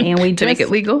 And we to make it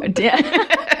legal. To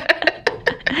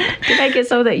make it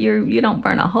so that you don't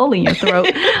burn a hole in your throat.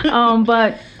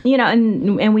 But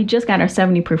and we just got our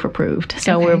 70 proof approved.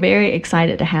 So we're very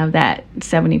excited to have that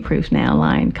 70 proof now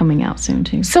line coming out soon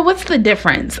too. So what's the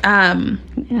difference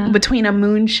between a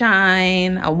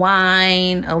moonshine, a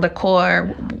wine, a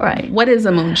liqueur? Right. What is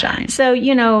a moonshine? So,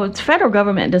 the federal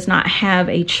government does not have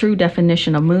a true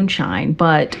definition of moonshine,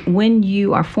 but when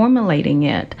you are formulating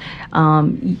it,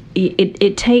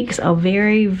 it takes a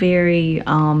very, very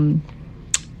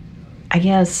I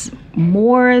guess,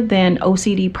 more than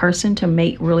OCD person to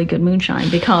make really good moonshine,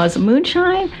 because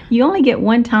moonshine, you only get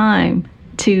one time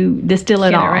to distill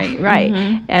it off. Right.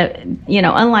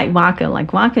 Unlike vodka.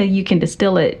 Like vodka, you can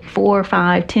distill it 4,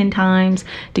 5, 10 times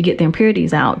to get the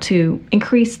impurities out to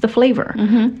increase the flavor.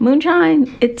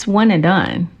 Moonshine, it's one and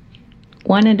done.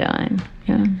 One and done.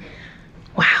 Yeah.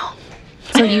 Wow.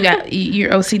 So you got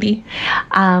your OCD?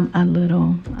 A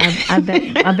little. I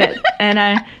bet. And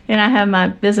I have my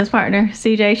business partner,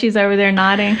 CJ. She's over there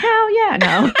nodding. Hell yeah,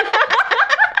 no.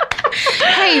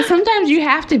 Hey, sometimes you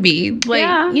have to be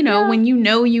when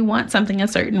you want something a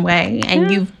certain way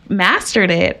and you've mastered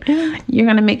it, you're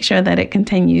going to make sure that it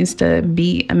continues to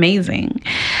be amazing.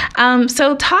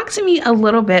 So talk to me a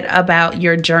little bit about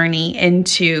your journey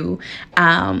into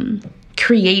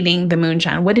creating the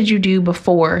moonshine. What did you do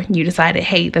before you decided,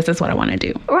 hey, this is what I want to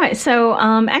do? Right. So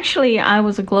actually, I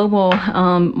was a global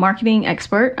marketing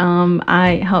expert.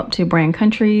 I helped to brand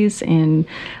countries and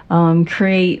I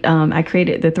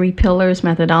created the 3 pillars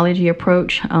methodology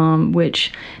approach,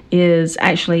 which is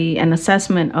actually an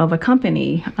assessment of a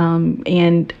company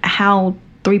and how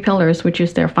 3 pillars, which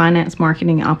is their finance,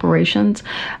 marketing, operations,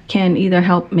 can either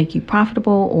help make you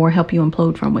profitable or help you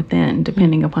implode from within,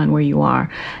 depending upon where you are.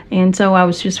 And so I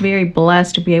was just very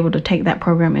blessed to be able to take that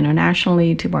program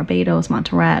internationally to Barbados,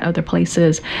 Montserrat, other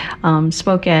places.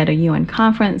 Spoke at a UN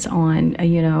conference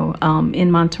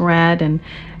in Montserrat, and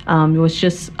was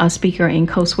just a speaker in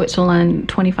Switzerland,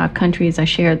 25 countries. I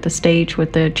shared the stage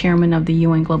with the chairman of the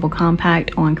UN Global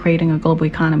Compact on creating a global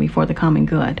economy for the common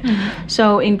good.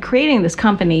 So in creating this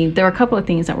company, there are a couple of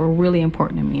things that were really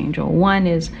important to me, Angel. One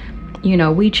is,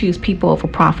 we choose people over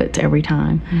profits every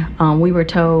time. We were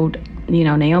told,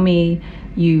 Naomie,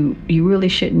 you really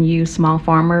shouldn't use small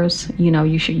farmers.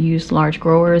 You should use large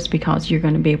growers because you're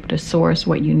going to be able to source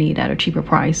what you need at a cheaper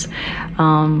price.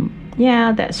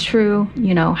 Yeah, that's true.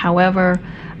 However,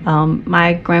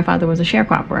 my grandfather was a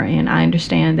sharecropper, and I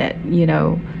understand that,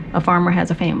 a farmer has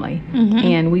a family,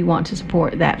 and we want to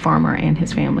support that farmer and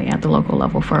his family at the local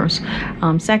level first.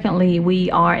 Secondly, we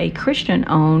are a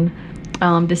Christian-owned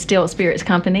distilled spirits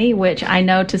company, which I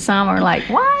know to some are like,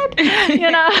 what?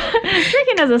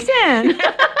 Drinking is a sin.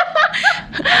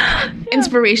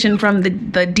 Inspiration from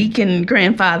the deacon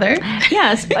grandfather.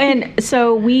 Yes, and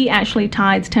so we actually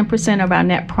tithe 10% of our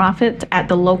net profits at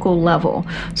the local level.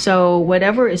 So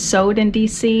whatever is sold in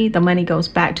D.C., the money goes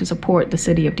back to support the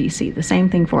city of D.C. The same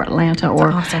thing for Atlanta. That's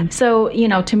awesome. So,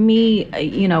 to me,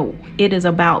 it is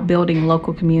about building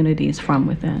local communities from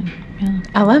within. Yeah.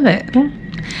 I love it. Yeah.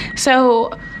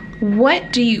 So where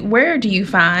do you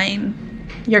find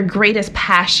your greatest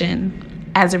passion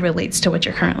as it relates to what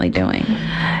you're currently doing?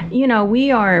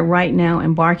 We are right now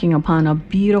embarking upon a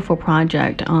beautiful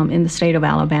project in the state of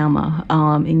Alabama,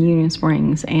 in Union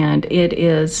Springs, and it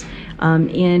is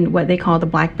in what they call the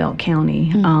Black Belt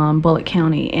County, Bullitt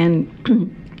County. And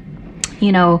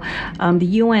the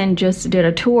UN just did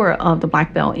a tour of the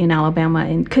Black Belt in Alabama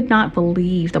and could not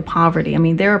believe the poverty. I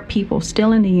mean, there are people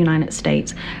still in the United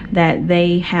States that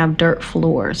they have dirt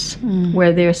floors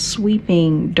where they're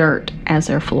sweeping dirt as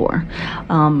their floor.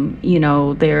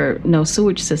 There are no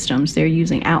sewage systems. They're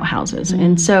using outhouses.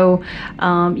 And so,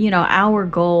 our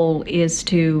goal is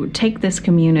to take this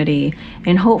community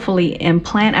and hopefully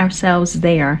implant ourselves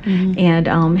there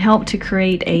and help to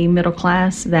create a middle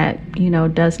class that,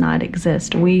 does not exist.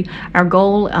 Our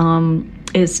goal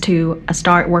is to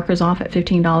start workers off at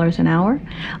 $15 an hour,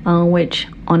 which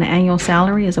on an annual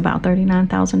salary is about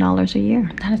 $39,000 a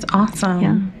year. That is awesome.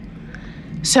 Yeah.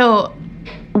 So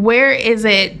where is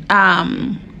it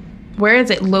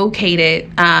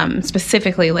located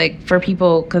specifically, like for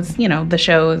people, because the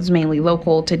show is mainly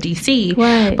local to DC,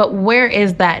 right? But where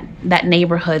is that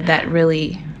neighborhood that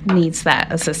really needs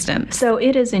that assistance? So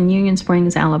it is in Union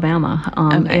Springs, Alabama.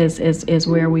 Okay. is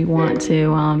where we want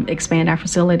to expand our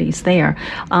facilities there.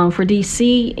 For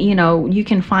DC, you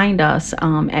can find us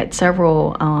at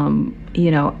several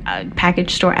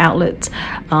package store outlets.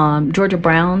 Georgia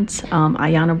Brown's,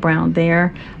 Ayanna Brown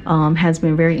there, has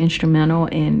been very instrumental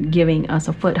in giving us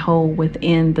a foothold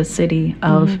within the city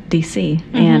of DC.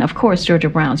 Mm-hmm. And of course, Georgia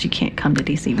Brown's, you can't come to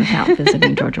DC without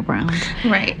visiting Georgia Brown's.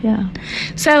 Right. Yeah.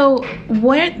 So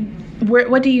what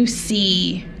do you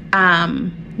see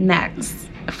next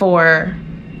for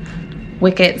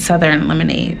Wicked Southern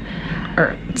Lemonade?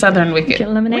 Or Southern Wicked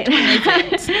Lemonade.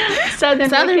 Southern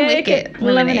Wicked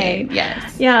Lemonade.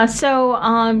 Yes. Yeah. So,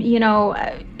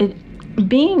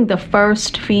 being the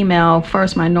first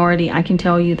minority, I can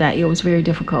tell you that it was very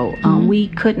difficult. We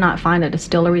could not find a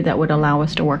distillery that would allow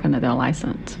us to work under their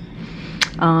license.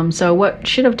 So what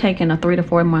should have taken a 3 to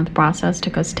 4 month process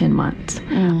took us 10 months.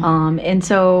 And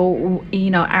so,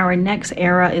 our next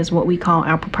era is what we call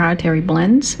our proprietary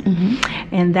blends.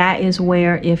 And that is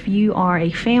where if you are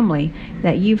a family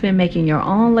that you've been making your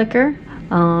own liquor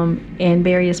in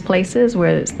various places,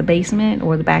 whether it's the basement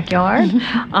or the backyard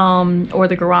or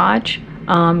the garage,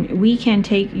 we can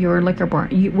take your liquor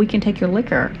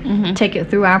take it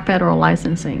through our federal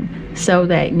licensing, so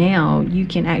that now you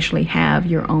can actually have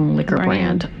your own liquor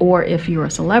brand. Or if you're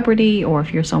a celebrity, or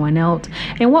if you're someone else.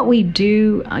 And what we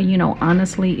do,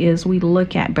 honestly, is we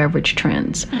look at beverage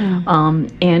trends,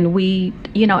 and we,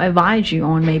 advise you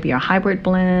on maybe a hybrid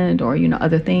blend or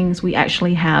other things. We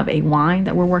actually have a wine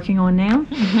that we're working on now,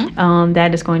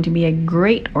 that is going to be a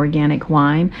great organic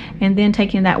wine, and then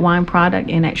taking that wine product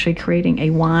and actually creating a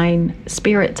wine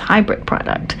spirits hybrid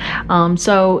product.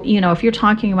 So, if you're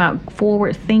talking about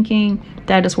forward thinking,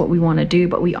 that is what we want to do.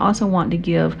 But we also want to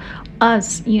give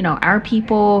us, our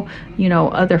people,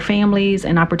 other families,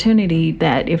 an opportunity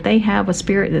that if they have a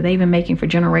spirit that they've been making for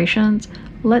generations,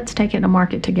 let's take it to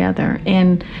market together.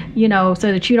 And, so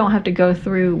that you don't have to go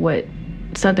through what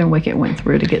Southern Wicked went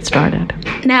through to get started.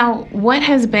 Now, what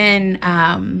has been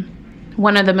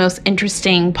one of the most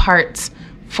interesting parts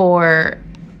for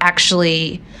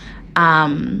actually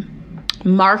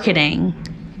marketing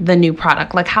the new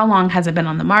product? Like, how long has it been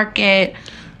on the market?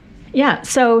 Yeah,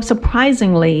 so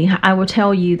surprisingly, I will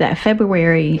tell you that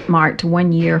February marked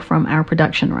 1 year from our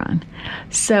production run.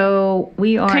 So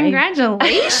we are...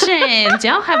 Congratulations!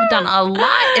 Y'all have done a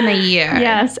lot in a year.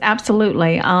 Yes,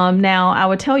 absolutely. Now, I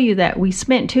would tell you that we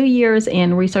spent 2 years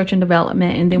in research and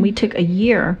development, and then we took a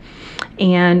year,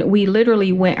 and we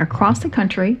literally went across the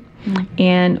country,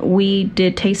 and we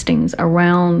did tastings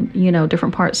around,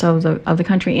 different parts of the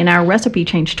country, and our recipe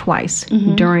changed twice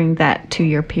during that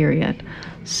 2-year period.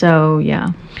 So, yeah.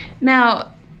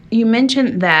 Now, you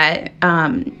mentioned that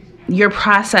your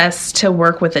process to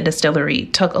work with a distillery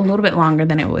took a little bit longer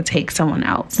than it would take someone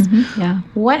else. Yeah.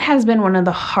 What has been one of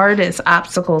the hardest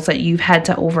obstacles that you've had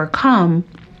to overcome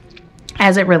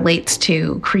as it relates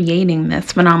to creating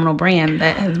this phenomenal brand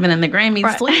that has been in the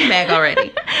Grammy sleeping bag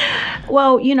already?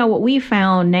 Well, what we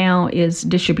found now is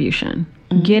distribution.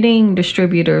 Getting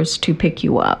distributors to pick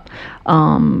you up.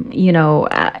 The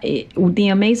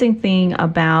amazing thing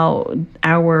about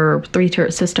our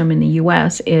 3-tier system in the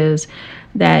U.S. is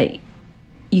that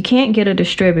you can't get a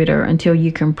distributor until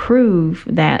you can prove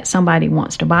that somebody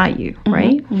wants to buy you,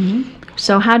 right?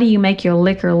 So how do you make your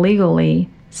liquor legally,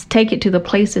 take it to the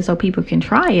places so people can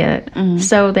try it,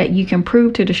 so that you can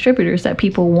prove to distributors that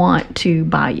people want to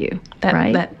buy you,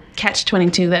 right? That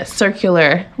catch-22, that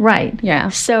circular. Right. Yeah.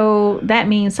 So that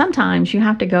means sometimes you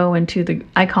have to go into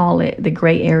I call it the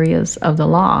gray areas of the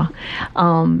law.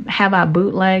 Have I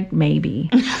bootlegged? Maybe.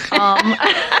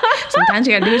 Sometimes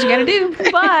you gotta do what you gotta do.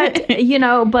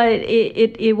 But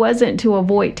it wasn't to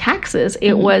avoid taxes.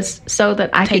 It was so that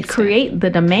I could create the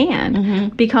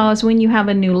demand. Because when you have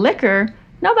a new liquor,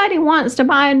 nobody wants to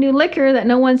buy a new liquor that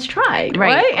no one's tried,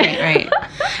 right?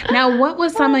 Now, what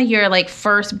was some of your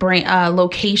first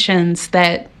locations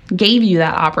that gave you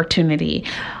that opportunity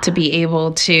to be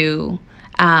able to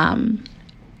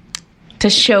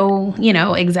show,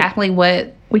 exactly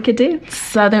what we could do?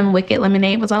 Southern Wicked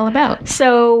Lemonade was all about.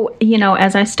 So,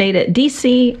 as I stated,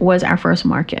 DC was our first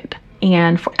market.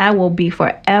 And I will be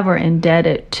forever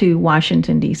indebted to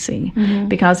Washington, D.C.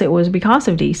 Because it was because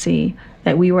of D.C.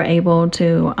 that we were able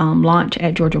to launch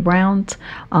at Georgia Brown's,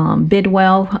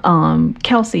 Bidwell.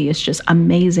 Kelsey is just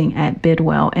amazing at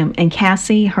Bidwell. And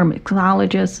Cassie, her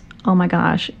mixologist, oh my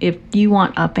gosh, if you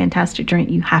want a fantastic drink,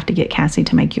 you have to get Cassie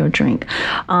to make you a drink.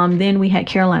 Then we had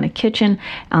Carolina Kitchen.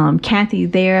 Kathy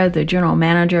there, the general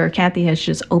manager. Kathy has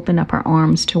just opened up her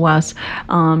arms to us.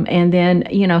 And then,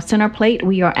 Center Plate,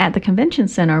 we are at the convention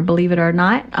center, believe it or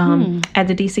not, at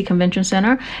the DC Convention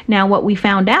Center. Now, what we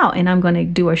found out, and I'm going to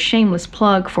do a shameless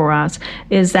plug for us,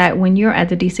 is that when you're at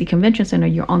the DC Convention Center,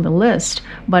 you're on the list.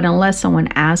 But unless someone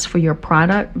asks for your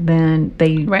product, then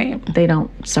they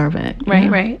don't serve it.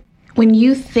 Right. When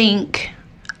you think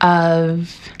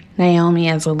of Naomie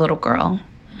as a little girl,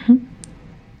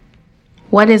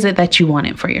 what is it that you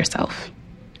wanted for yourself?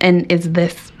 And is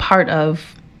this part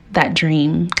of that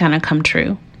dream kind of come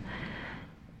true?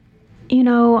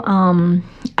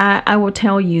 I will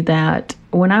tell you that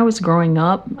when I was growing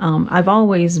up, I've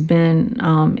always been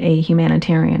a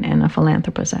humanitarian and a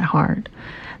philanthropist at heart.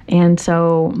 And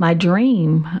so my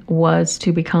dream was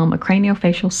to become a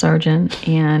craniofacial surgeon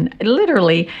and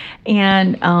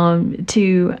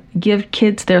to give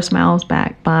kids their smiles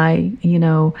back by,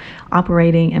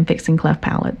 operating and fixing cleft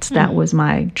palates. That was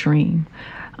my dream.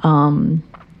 And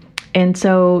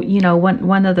so,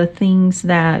 one of the things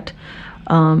that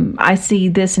I see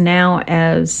this now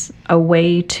as a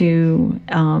way to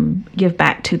give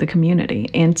back to the community.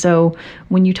 And so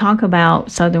when you talk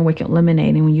about Southern Wicked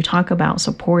Lemonade and when you talk about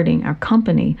supporting our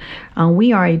company,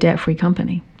 we are a debt-free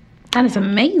company. That is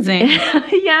amazing.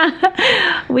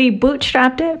 Yeah. We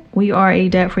bootstrapped it. We are a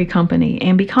debt-free company.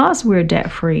 And because we're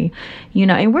debt-free,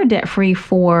 and we're debt-free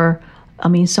for,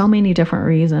 so many different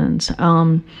reasons.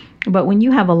 But when you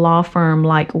have a law firm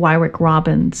like Wyrick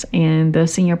Robbins and the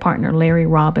senior partner, Larry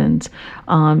Robbins,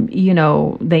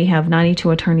 they have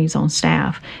 92 attorneys on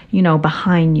staff,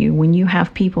 behind you. When you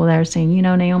have people that are saying,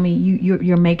 Naomie,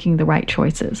 you're making the right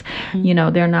choices.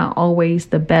 Mm-hmm. They're not always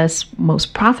the best,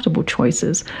 most profitable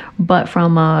choices, but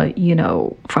from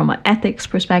an ethics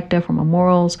perspective, from a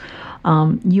morals,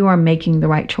 you are making the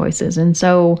right choices. And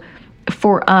so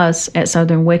for us at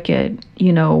Southern Wicked,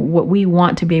 what we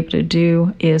want to be able to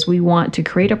do is we want to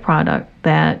create a product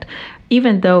that,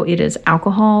 even though it is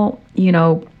alcohol,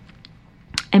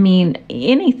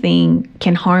 anything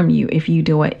can harm you if you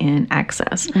do it in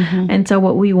excess. Mm-hmm. And so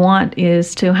what we want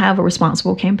is to have a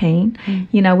responsible campaign.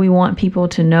 Mm-hmm. We want people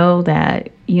to know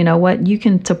that, you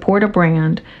can support a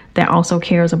brand that also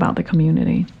cares about the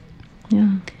community. Yeah.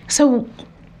 So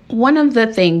one of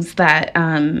the things that,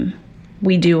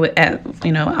 we do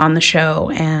on the show,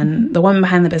 and the Woman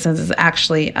Behind the Business is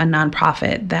actually a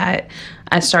nonprofit that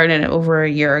I started over a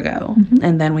year ago. Mm-hmm.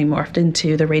 And then we morphed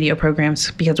into the radio programs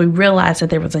because we realized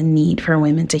that there was a need for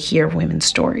women to hear women's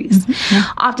stories. Mm-hmm.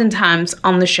 Yeah. Oftentimes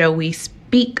on the show, we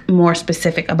speak more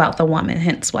specific about the woman,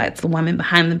 hence why it's the woman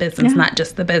behind the business, not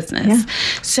just the business. Yeah.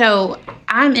 So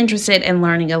I'm interested in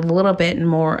learning a little bit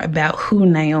more about who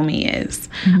Naomie is.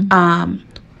 Mm-hmm.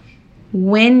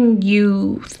 When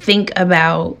you think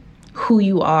about who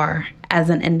you are as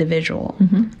an individual,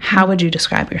 how would you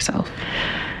describe yourself?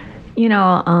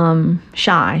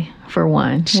 Shy, for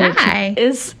one. Shy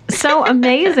is so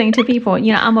amazing to people.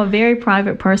 I'm a very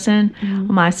private person.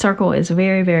 Mm-hmm. My circle is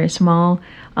very, very small.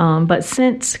 But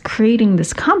since creating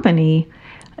this company,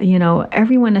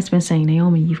 everyone has been saying,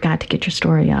 Naomie, you've got to get your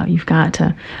story out. You've got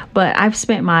to. But I've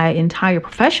spent my entire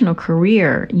professional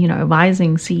career,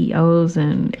 advising CEOs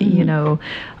and,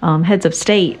 heads of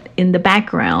state in the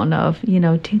background of,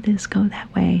 do this, go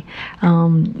that way.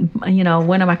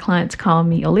 One of my clients called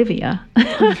me Olivia.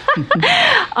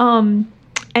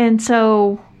 And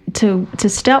so to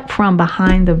step from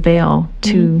behind the veil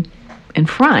to in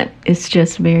front, it's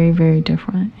just very, very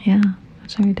different. Yeah,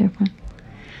 it's very different.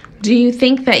 Do you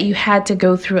think that you had to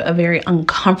go through a very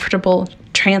uncomfortable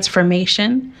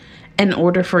transformation in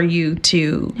order for you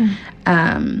to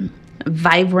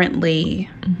vibrantly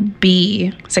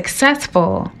be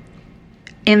successful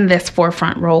in this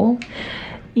forefront role?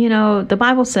 The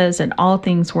Bible says that all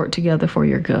things work together for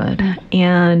your good.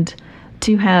 And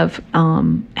to have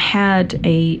had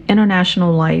a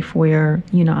international life where,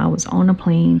 I was on a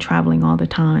plane traveling all the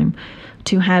time,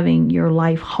 to having your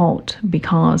life halt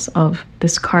because of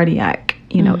this cardiac,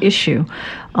 issue,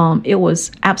 it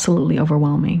was absolutely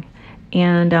overwhelming.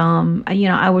 And,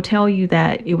 I will tell you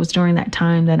that it was during that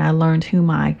time that I learned who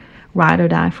my ride or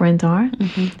die friends are.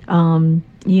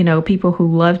 Mm-hmm. People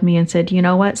who loved me and said,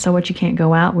 what, so what, you can't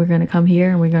go out. We're going to come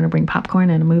here and we're going to bring popcorn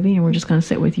and a movie and we're just going to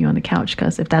sit with you on the couch,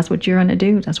 because if that's what you're going to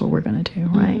do, that's what we're going to do,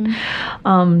 right?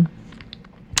 Mm-hmm.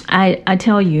 I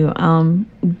tell you,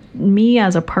 me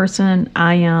as a person,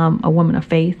 I am a woman of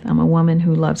faith. I'm a woman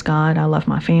who loves God. I love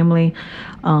my family,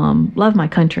 love my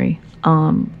country,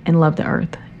 and love the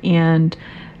earth. And,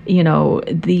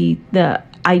 the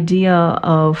idea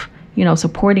of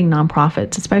supporting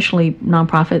nonprofits, especially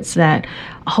nonprofits that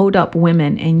hold up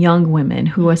women and young women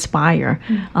who aspire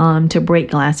to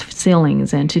break glass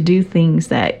ceilings and to do things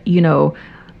that,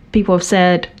 people have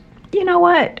said, you know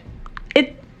what,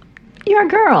 you're a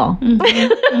girl.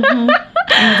 Exactly.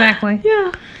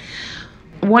 Yeah.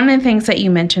 One of the things that you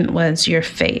mentioned was your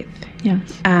faith.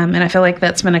 Yes. And I feel like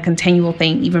that's been a continual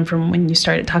thing, even from when you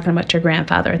started talking about your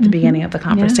grandfather at the beginning of the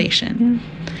conversation.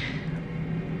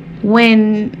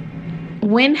 Yeah.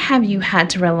 When have you had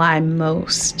to rely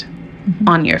most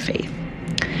on your faith?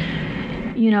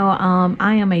 I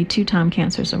am a 2-time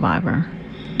cancer survivor,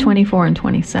 24 and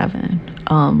 27.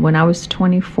 When I was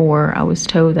 24, I was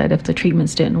told that if the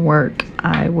treatments didn't work,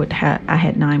 I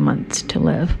had 9 months to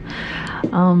live.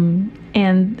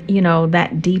 And,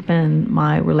 that deepened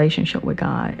my relationship with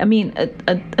God. I mean,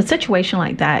 a situation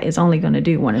like that is only going to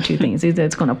do one or two things. Either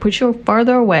it's going to push you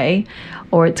further away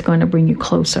or it's going to bring you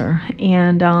closer.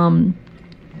 And,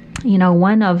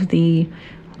 one of the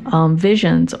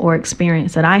visions or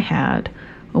experience that I had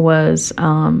was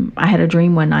I had a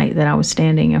dream one night that I was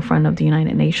standing in front of the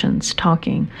United Nations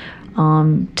talking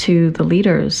to the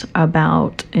leaders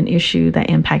about an issue that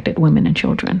impacted women and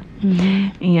children.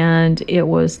 And it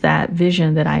was that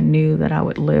vision that I knew that I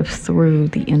would live through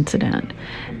the incident.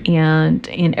 And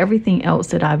in everything else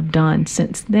that I've done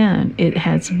since then, it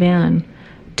has been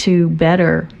to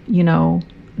better,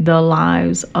 the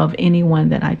lives of anyone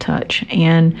that I touch.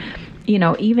 And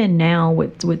even now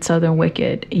with Southern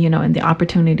Wicked, and the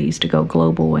opportunities to go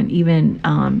global, and even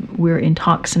we're in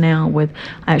talks now with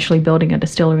actually building a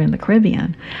distillery in the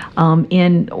Caribbean,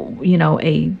 in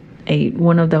a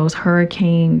one of those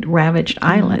hurricane ravaged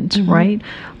islands, right?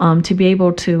 To be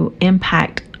able to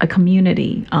impact a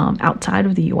community outside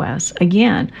of the U.S.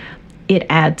 Again, it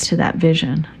adds to that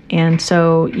vision. And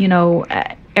so,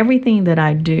 everything that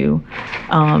I do,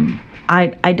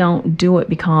 I don't do it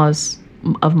because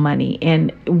of money.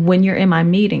 And when you're in my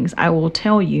meetings, I will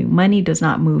tell you, money does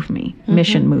not move me.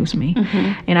 Mission moves me.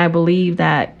 And I believe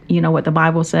that, what the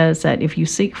Bible says, that if you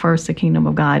seek first the kingdom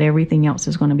of God, everything else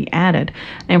is going to be added.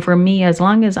 And for me, as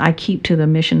long as I keep to the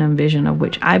mission and vision of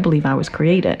which I believe I was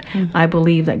created, I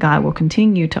believe that God will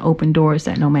continue to open doors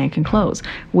that no man can close,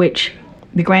 which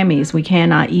the Grammys, we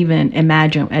cannot even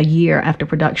imagine a year after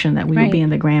production that we will be in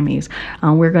the Grammys.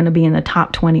 We're going to be in the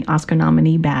top 20 Oscar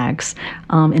nominee bags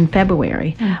in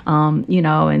February. And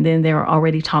then there are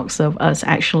already talks of us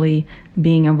actually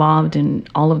being involved in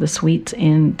all of the suites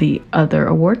in the other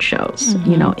award shows,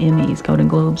 Emmys, Golden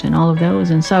Globes, and all of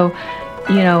those. And so,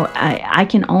 I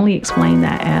can only explain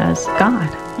that as God.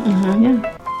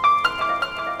 Yeah.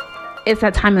 It's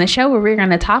that time in the show where we're going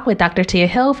to talk with Dr. Tia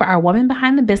Hill for our Woman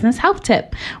Behind the Business Health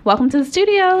Tip. Welcome to the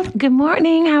studio. Good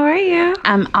morning. How are you?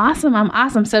 I'm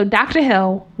awesome. So, Dr.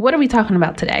 Hill, what are we talking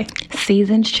about today?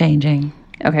 Seasons changing.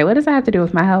 Okay, what does that have to do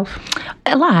with my health?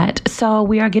 A lot. So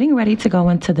we are getting ready to go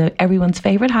into everyone's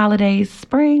favorite holidays,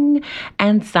 spring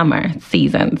and summer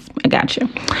seasons. I got you.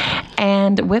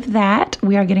 And with that,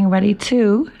 we are getting ready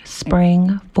to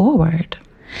spring forward.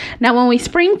 Now, when we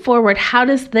spring forward, how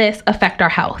does this affect our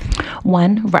health?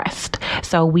 1, rest.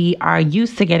 So we are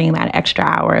used to getting that extra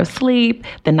hour of sleep,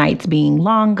 the nights being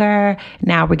longer.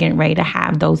 Now we're getting ready to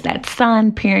have that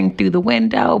sun peering through the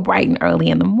window bright and early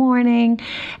in the morning,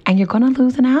 and you're going to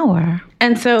lose an hour.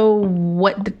 And so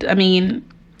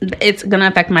it's going to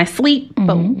affect my sleep,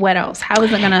 but what else? How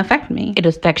is it going to affect me? It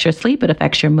affects your sleep. It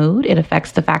affects your mood. It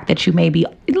affects the fact that you may be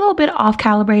a little bit off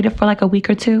calibrated for like a week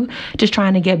or two, just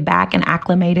trying to get back and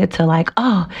acclimated to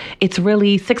it's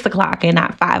really 6 o'clock and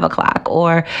not 5 o'clock,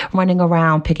 or running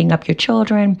around picking up your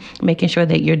children, making sure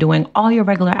that you're doing all your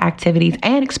regular activities.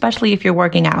 And especially if you're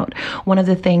working out, one of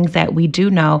the things that we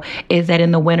do know is that in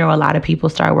the winter, a lot of people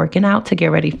start working out to get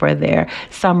ready for their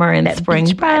summer and spring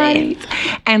parties.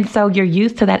 And so you're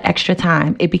used to that extra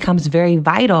time. It becomes very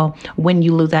vital when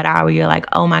you lose that hour. You're like,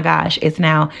 oh my gosh, it's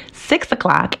now 6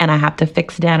 o'clock and I have to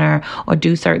fix dinner or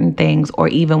do certain things, or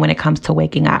even when it comes to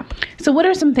waking up. So what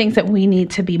are some things that we need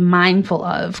to be mindful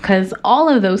of? Because all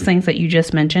of those things that you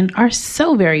just mentioned are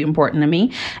so very important to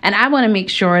me. And I want to make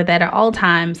sure that at all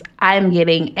times I'm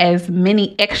getting as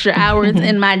many extra hours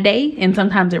in my day, and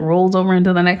sometimes it rolls over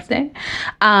into the next day.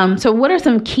 So what are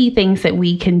some key things that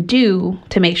we can do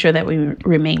to make sure that we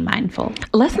remain mindful?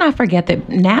 Let's not forget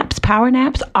that power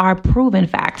naps are proven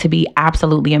fact to be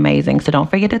absolutely amazing. So don't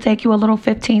forget to take you a little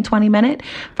 15, 20 minute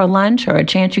for lunch or a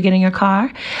chance you get in your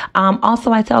car.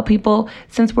 Also, I tell people,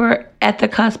 since we're at the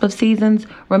cusp of seasons,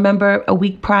 remember a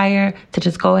week prior to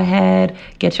just go ahead,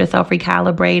 get yourself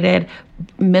recalibrated,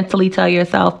 mentally tell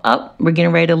yourself, we're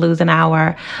getting ready to lose an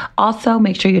hour. Also,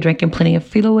 make sure you're drinking plenty of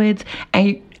fluids,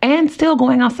 and and still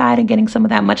going outside and getting some of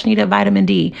that much needed vitamin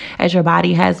D, as your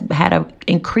body has had a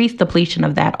increased depletion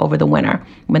of that over the winter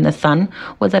when the sun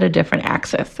was at a different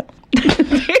axis. It's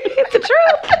the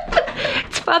truth.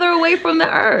 It's further away from the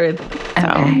earth.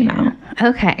 So,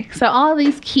 Okay. So all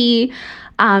these key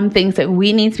things that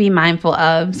we need to be mindful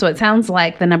of. So it sounds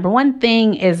like the number one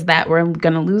thing is that we're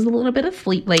going to lose a little bit of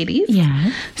sleep, ladies.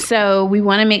 Yeah. So we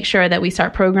want to make sure that we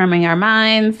start programming our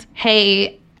minds.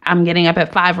 Hey, I'm getting up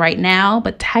at 5 right now,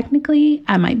 but technically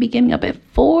I might be getting up at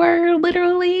 4,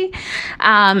 literally.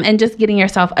 And just getting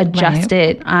yourself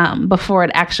adjusted before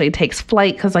it actually takes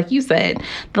flight. Because like you said,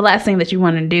 the last thing that you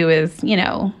want to do is,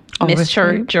 miss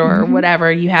church or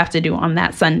whatever you have to do on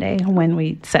that Sunday when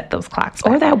we set those clocks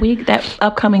back. Or that week, that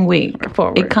upcoming week.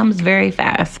 Forward. It comes very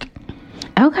fast.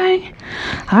 Okay.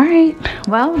 All right.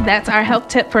 Well, that's our health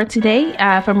tip for today.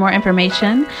 For more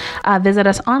information, visit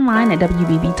us online at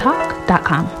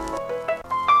wbbtalk.com.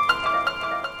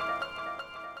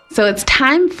 So it's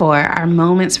time for our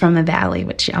Moments from the Valley,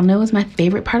 which y'all know is my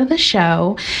favorite part of the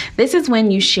show. This is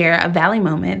when you share a valley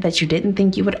moment that you didn't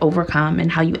think you would overcome and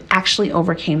how you actually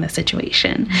overcame the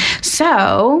situation.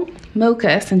 So,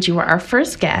 Mocha, since you were our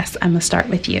first guest, I'm going to start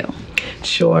with you.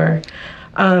 Sure.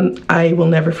 I will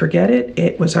never forget it.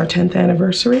 It was our 10th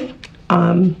anniversary.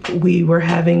 We were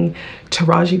having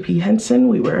Taraji P. Henson.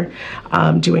 We were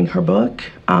doing her book,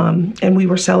 and we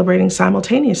were celebrating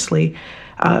simultaneously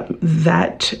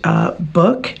that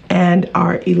book and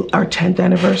our 10th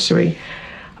anniversary.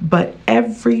 But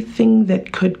everything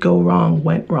that could go wrong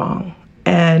went wrong.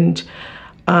 And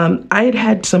I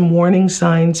had some warning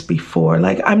signs before.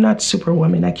 Like, I'm not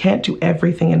Superwoman. I can't do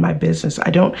everything in my business.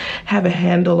 I don't have a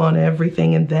handle on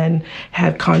everything and then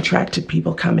have contracted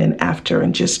people come in after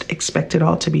and just expect it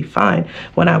all to be fine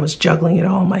when I was juggling it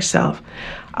all myself.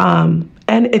 And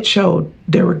it showed.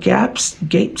 There were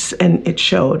gapes, and it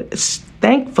showed.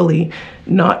 Thankfully,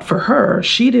 not for her.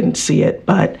 She didn't see it,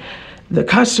 but the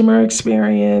customer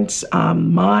experience,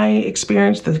 my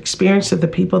experience, the experience of the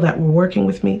people that were working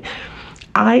with me,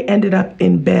 I ended up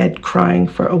in bed crying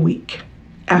for a week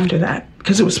after that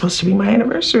because it was supposed to be my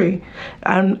anniversary.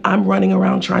 I'm running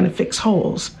around trying to fix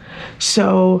holes.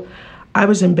 So I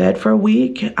was in bed for a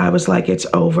week. I was like, it's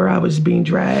over. I was being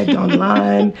dragged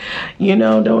online.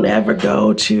 Don't ever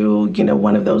go to,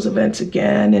 one of those events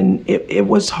again. And it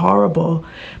was horrible.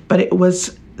 But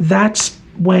that's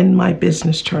when my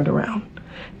business turned around.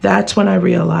 That's when I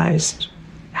realized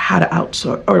how to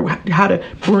outsource or how to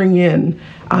bring in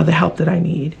the help that I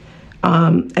need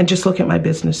and just look at my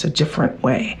business a different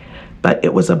way. But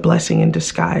it was a blessing in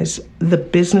disguise. The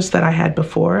business that I had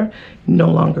before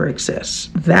no longer exists.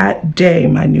 That day,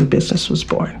 my new business was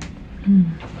born.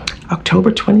 October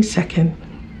 22nd,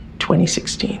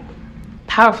 2016.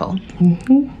 Powerful.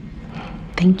 Mm-hmm.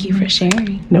 Thank you for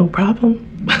sharing. No problem.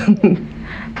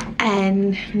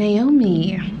 And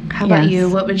Naomie, how about you?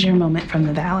 What was your moment from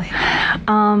the valley?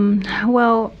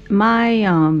 Well,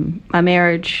 my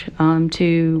marriage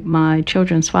to my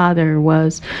children's father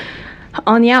was,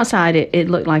 on the outside, it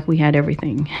looked like we had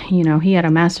everything. He had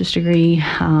a master's degree.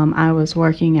 I was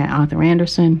working at Arthur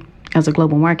Andersen as a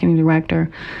global marketing director.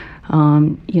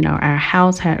 Our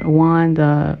house had won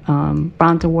the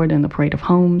Bronze Award in the Parade of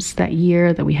Homes that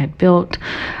year that we had built.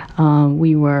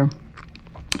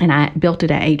 And I built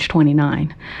it at age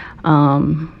 29.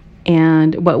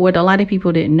 But what a lot of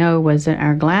people didn't know was that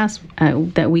our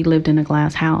that we lived in a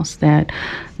glass house, that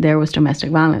there was domestic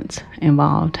violence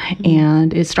involved. Mm-hmm.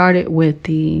 And it started with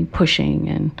the pushing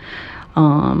and,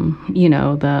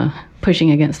 the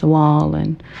pushing against the wall.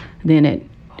 And then it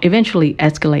eventually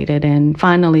escalated. And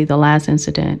finally, the last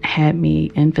incident had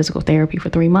me in physical therapy for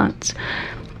 3 months.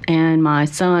 And my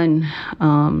son,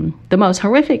 the most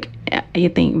horrific,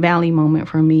 I think, valley moment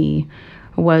for me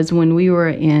was when we were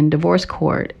in divorce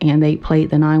court and they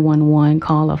played the 911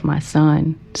 call of my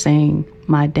son saying,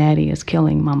 my daddy is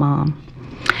killing my mom.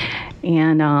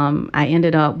 And I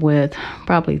ended up with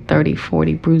probably 30,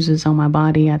 40 bruises on my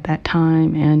body at that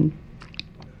time. And,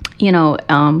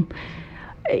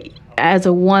 as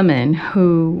a woman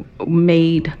who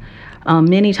made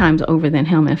many times over than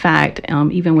him. In fact,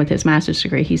 even with his master's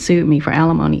degree, he sued me for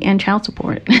alimony and child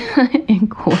support in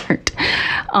court.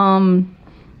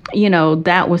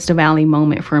 That was the valley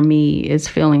moment for me, is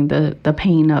feeling the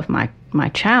pain of my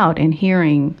child and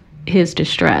hearing his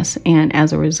distress. And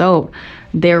as a result,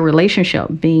 their relationship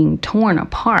being torn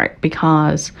apart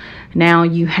because now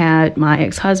you had my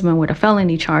ex-husband with a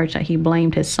felony charge that he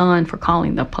blamed his son for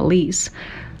calling the police.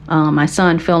 My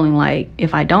son feeling like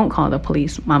if I don't call the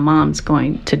police, my mom's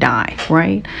going to die,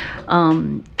 right?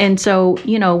 And so,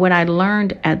 what I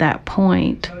learned at that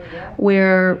point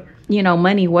where,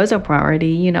 money was a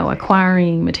priority,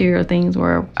 acquiring material things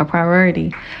were a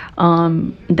priority,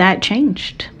 that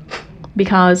changed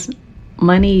because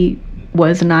money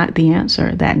was not the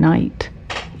answer that night.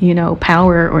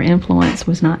 Power or influence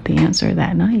was not the answer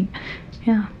that night.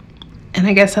 Yeah. And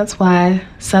I guess that's why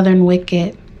Southern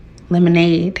Wicked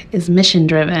Lemonade is mission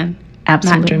driven,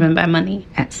 not driven by money.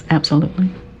 Absolutely.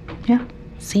 Yeah.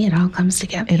 See, it all comes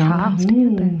together. It all comes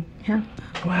together. Yeah.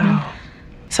 Wow. Yeah.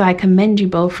 So I commend you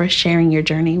both for sharing your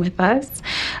journey with us.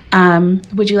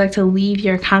 Would you like to leave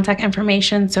your contact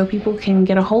information so people can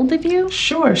get a hold of you?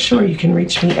 Sure. You can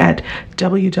reach me at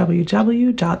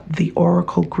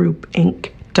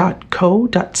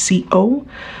www.theoraclegroupinc.co.co.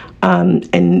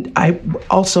 And I'm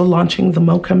also launching the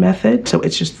Mocha Method, so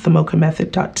it's just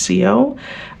themochamethod.co,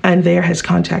 and there has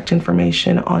contact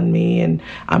information on me, and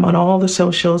I'm on all the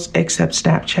socials except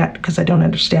Snapchat because I don't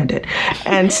understand it.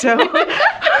 And so,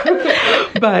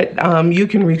 but you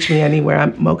can reach me anywhere.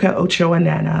 I'm Mocha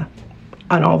Ochoa-Nana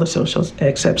on all the socials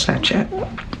except Snapchat.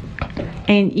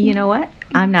 And you know what?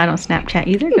 I'm not on Snapchat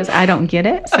either because I don't get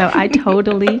it. So I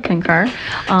totally concur.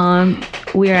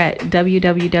 We're at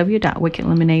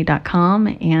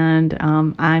www.wickedlemonade.com, and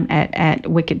I'm at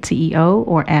Wicked CEO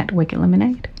or at Wicked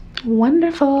Lemonade.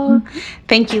 Wonderful.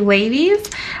 Thank you, ladies.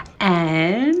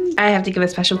 And I have to give a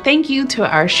special thank you to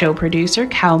our show producer,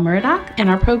 Cal Murdoch, and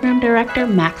our program director,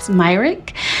 Max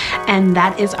Myrick. And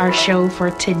that is our show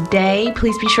for today.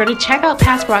 Please be sure to check out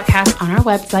past broadcasts on our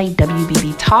website,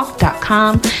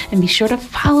 wbbtalk.com, and be sure to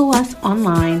follow us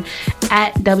online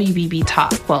at WBB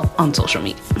Talk, on social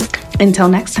media. Until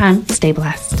next time, stay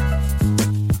blessed.